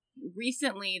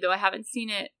recently, though I haven't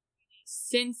seen it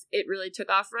since it really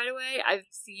took off right away, I've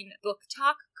seen Book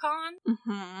Talk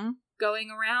Con going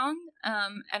around.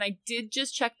 And I did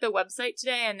just check the website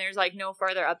today, and there's like no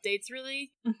further updates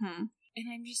really. And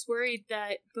I'm just worried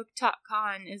that Book Talk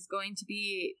Con is going to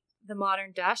be the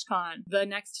modern DashCon, the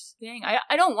next thing.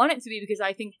 I don't want it to be, because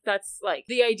I think that's like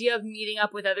the idea of meeting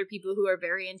up with other people who are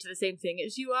very into the same thing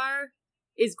as you are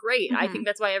is great. I think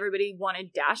that's why everybody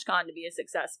wanted DashCon to be a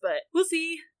success, but we'll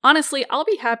see. Honestly, I'll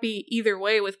be happy either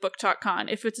way with Book Talk Con.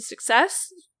 If it's a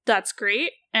success, that's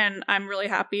great, and I'm really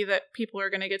happy that people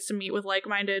are going to get to meet with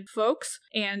like-minded folks,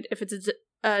 and if it's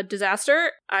a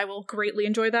disaster, I will greatly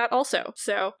enjoy that also.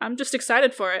 So I'm just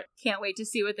excited for it. Can't wait to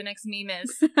see what the next meme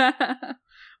is.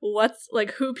 What's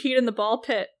like who peed in the ball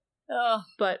pit? Oh,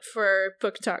 but for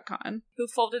Book Talk Con. Who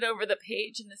folded over the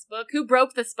page in this book? Who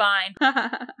broke the spine?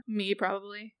 Me,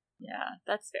 probably. Yeah,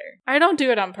 that's fair. I don't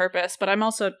do it on purpose, but I'm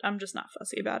just not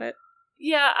fussy about it.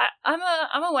 Yeah, I'm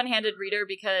a one-handed reader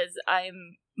because if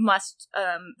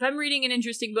I'm reading an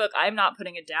interesting book, I'm not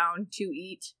putting it down to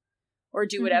eat or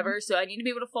do whatever, so I need to be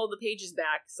able to fold the pages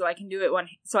back so I can do it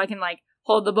so I can like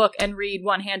hold the book and read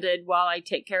one-handed while I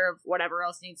take care of whatever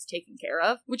else needs taken care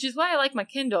of, which is why I like my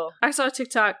Kindle. I saw a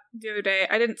TikTok the other day.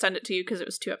 I didn't send it to you because it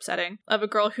was too upsetting. Of a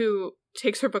girl who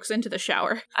takes her books into the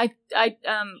shower. I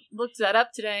looked that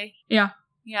up today. Yeah.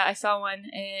 Yeah, I saw one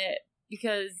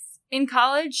because in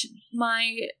college,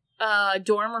 my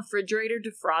dorm refrigerator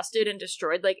defrosted and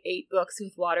destroyed like 8 books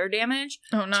with water damage.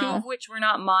 Oh no. 2 of which were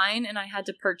not mine, and I had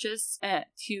to purchase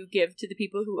to give to the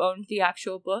people who owned the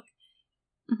actual book.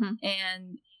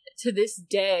 And to this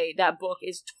day, that book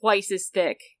is twice as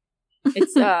thick.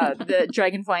 It's the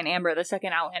Dragonfly and Amber, the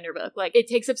second Outlander book. Like, it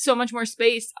takes up so much more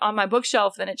space on my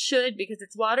bookshelf than it should because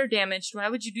it's water damaged. Why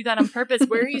would you do that on purpose?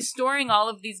 Where are you storing all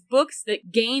of these books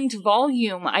that gained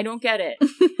volume? I don't get it.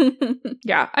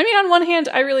 Yeah. I mean, on one hand,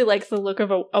 I really like the look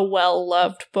of a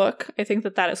well-loved book. I think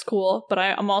that is cool, but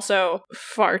I'm also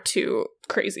far too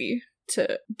crazy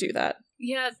to do that.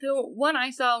 Yeah, the one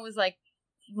I saw was like,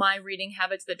 my reading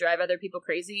habits that drive other people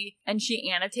crazy, and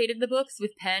she annotated the books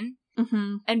with pen.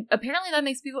 And apparently that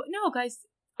makes people, no guys,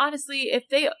 honestly,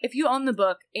 if you own the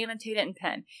book, annotate it in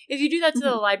pen. If you do that to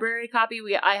the library copy,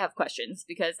 I have questions,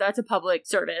 because that's a public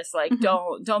service. Like,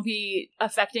 don't be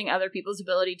affecting other people's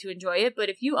ability to enjoy it. But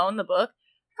if you own the book,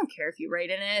 I don't care if you write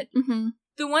in it.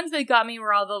 The ones that got me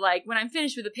were all the, like, when I'm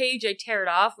finished with a page, I tear it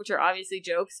off, which are obviously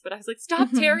jokes, but I was like, stop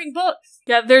tearing books!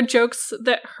 Yeah, they're jokes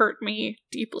that hurt me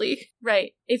deeply.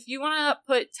 Right. If you want to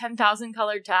put 10,000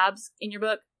 colored tabs in your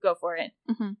book, go for it.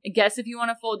 I guess if you want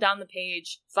to fold down the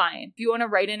page, fine. If you want to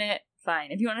write in it,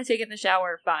 fine. If you want to take it in the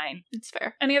shower, fine. It's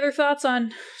fair. Any other thoughts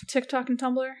on TikTok and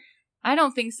Tumblr? I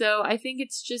don't think so. I think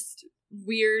it's just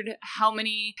weird how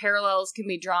many parallels can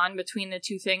be drawn between the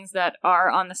two things that are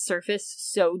on the surface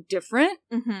so different.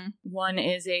 One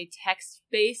is a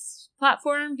text-based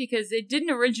platform because it didn't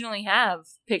originally have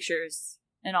pictures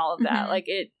and all of that. Like,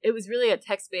 it was really a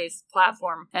text-based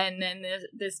platform, and then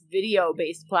this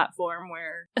video-based platform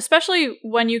where... Especially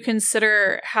when you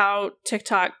consider how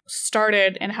TikTok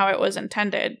started and how it was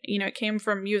intended. You know, it came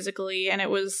from Musical.ly, and it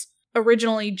was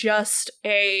originally just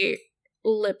a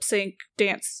lip-sync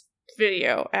dance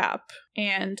video app,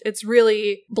 and it's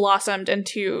really blossomed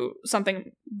into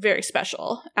something very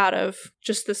special out of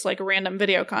just this like random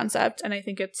video concept. And I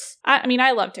think it's, I mean,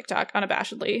 I love TikTok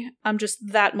unabashedly. I'm just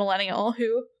that millennial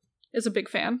who is a big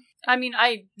fan. I mean,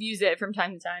 I use it from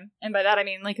time to time, and by that I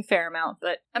mean like a fair amount,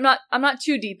 but I'm not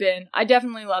too deep in. I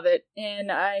definitely love it,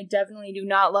 and I definitely do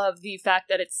not love the fact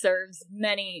that it serves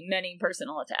many, many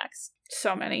personal attacks.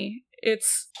 So many.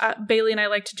 It's, Bailey and I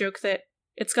like to joke that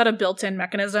it's got a built-in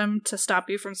mechanism to stop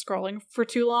you from scrolling for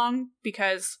too long,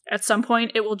 because at some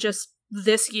point it will just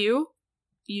you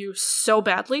so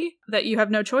badly that you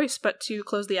have no choice but to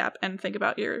close the app and think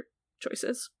about your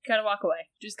choices. Gotta walk away.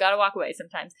 Just gotta walk away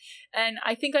sometimes. And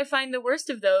I think I find the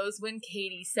worst of those when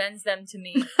Katie sends them to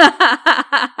me.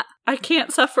 I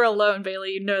can't suffer alone,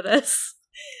 Bailey. You know this.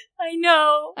 I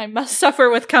know. I must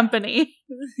suffer with company.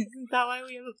 Isn't that why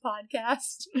we have a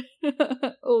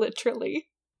podcast? Literally.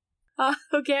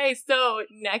 Okay, so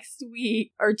next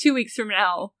week, or 2 weeks from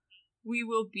now, we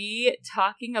will be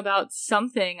talking about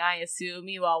something, I assume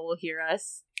you all will hear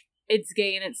us. It's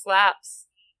gay and it slaps.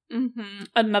 Mm-hmm.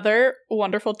 Another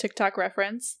wonderful TikTok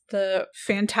reference. The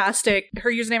fantastic, her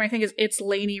username I think is It's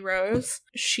Lainey Rose.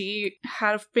 She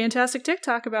had a fantastic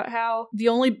TikTok about how the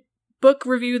only book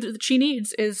review that she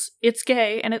needs is It's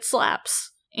Gay and It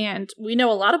Slaps. And we know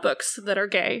a lot of books that are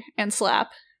gay and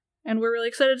slap, and we're really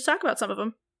excited to talk about some of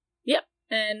them. Yep,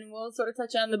 and we'll sort of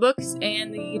touch on the books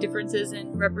and the differences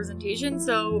in representation,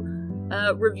 so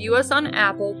review us on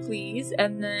Apple, please,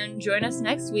 and then join us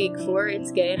next week for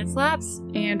It's Gay and It Slaps.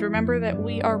 And remember that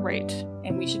we are right.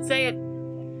 And we should say it.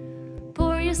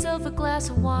 Pour yourself a glass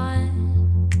of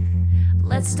wine.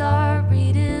 Let's start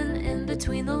reading in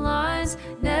between the lines.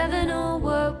 Never know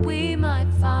what we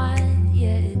might find.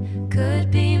 Yeah, it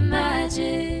could be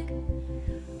magic.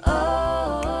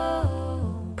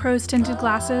 Oh. Prose Tinted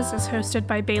Glasses is hosted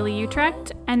by Bailey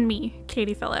Utrecht and me,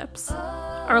 Katie Phillips.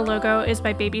 Our logo is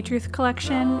by Baby Truth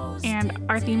Collection, and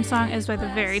our theme song is by the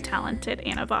very talented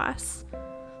Anna Voss.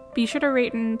 Be sure to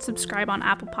rate and subscribe on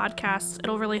Apple Podcasts.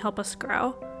 It'll really help us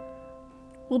grow.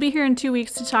 We'll be here in 2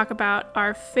 weeks to talk about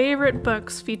our favorite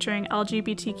books featuring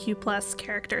LGBTQ+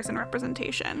 characters and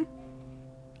representation.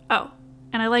 Oh,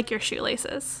 and I like your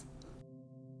shoelaces.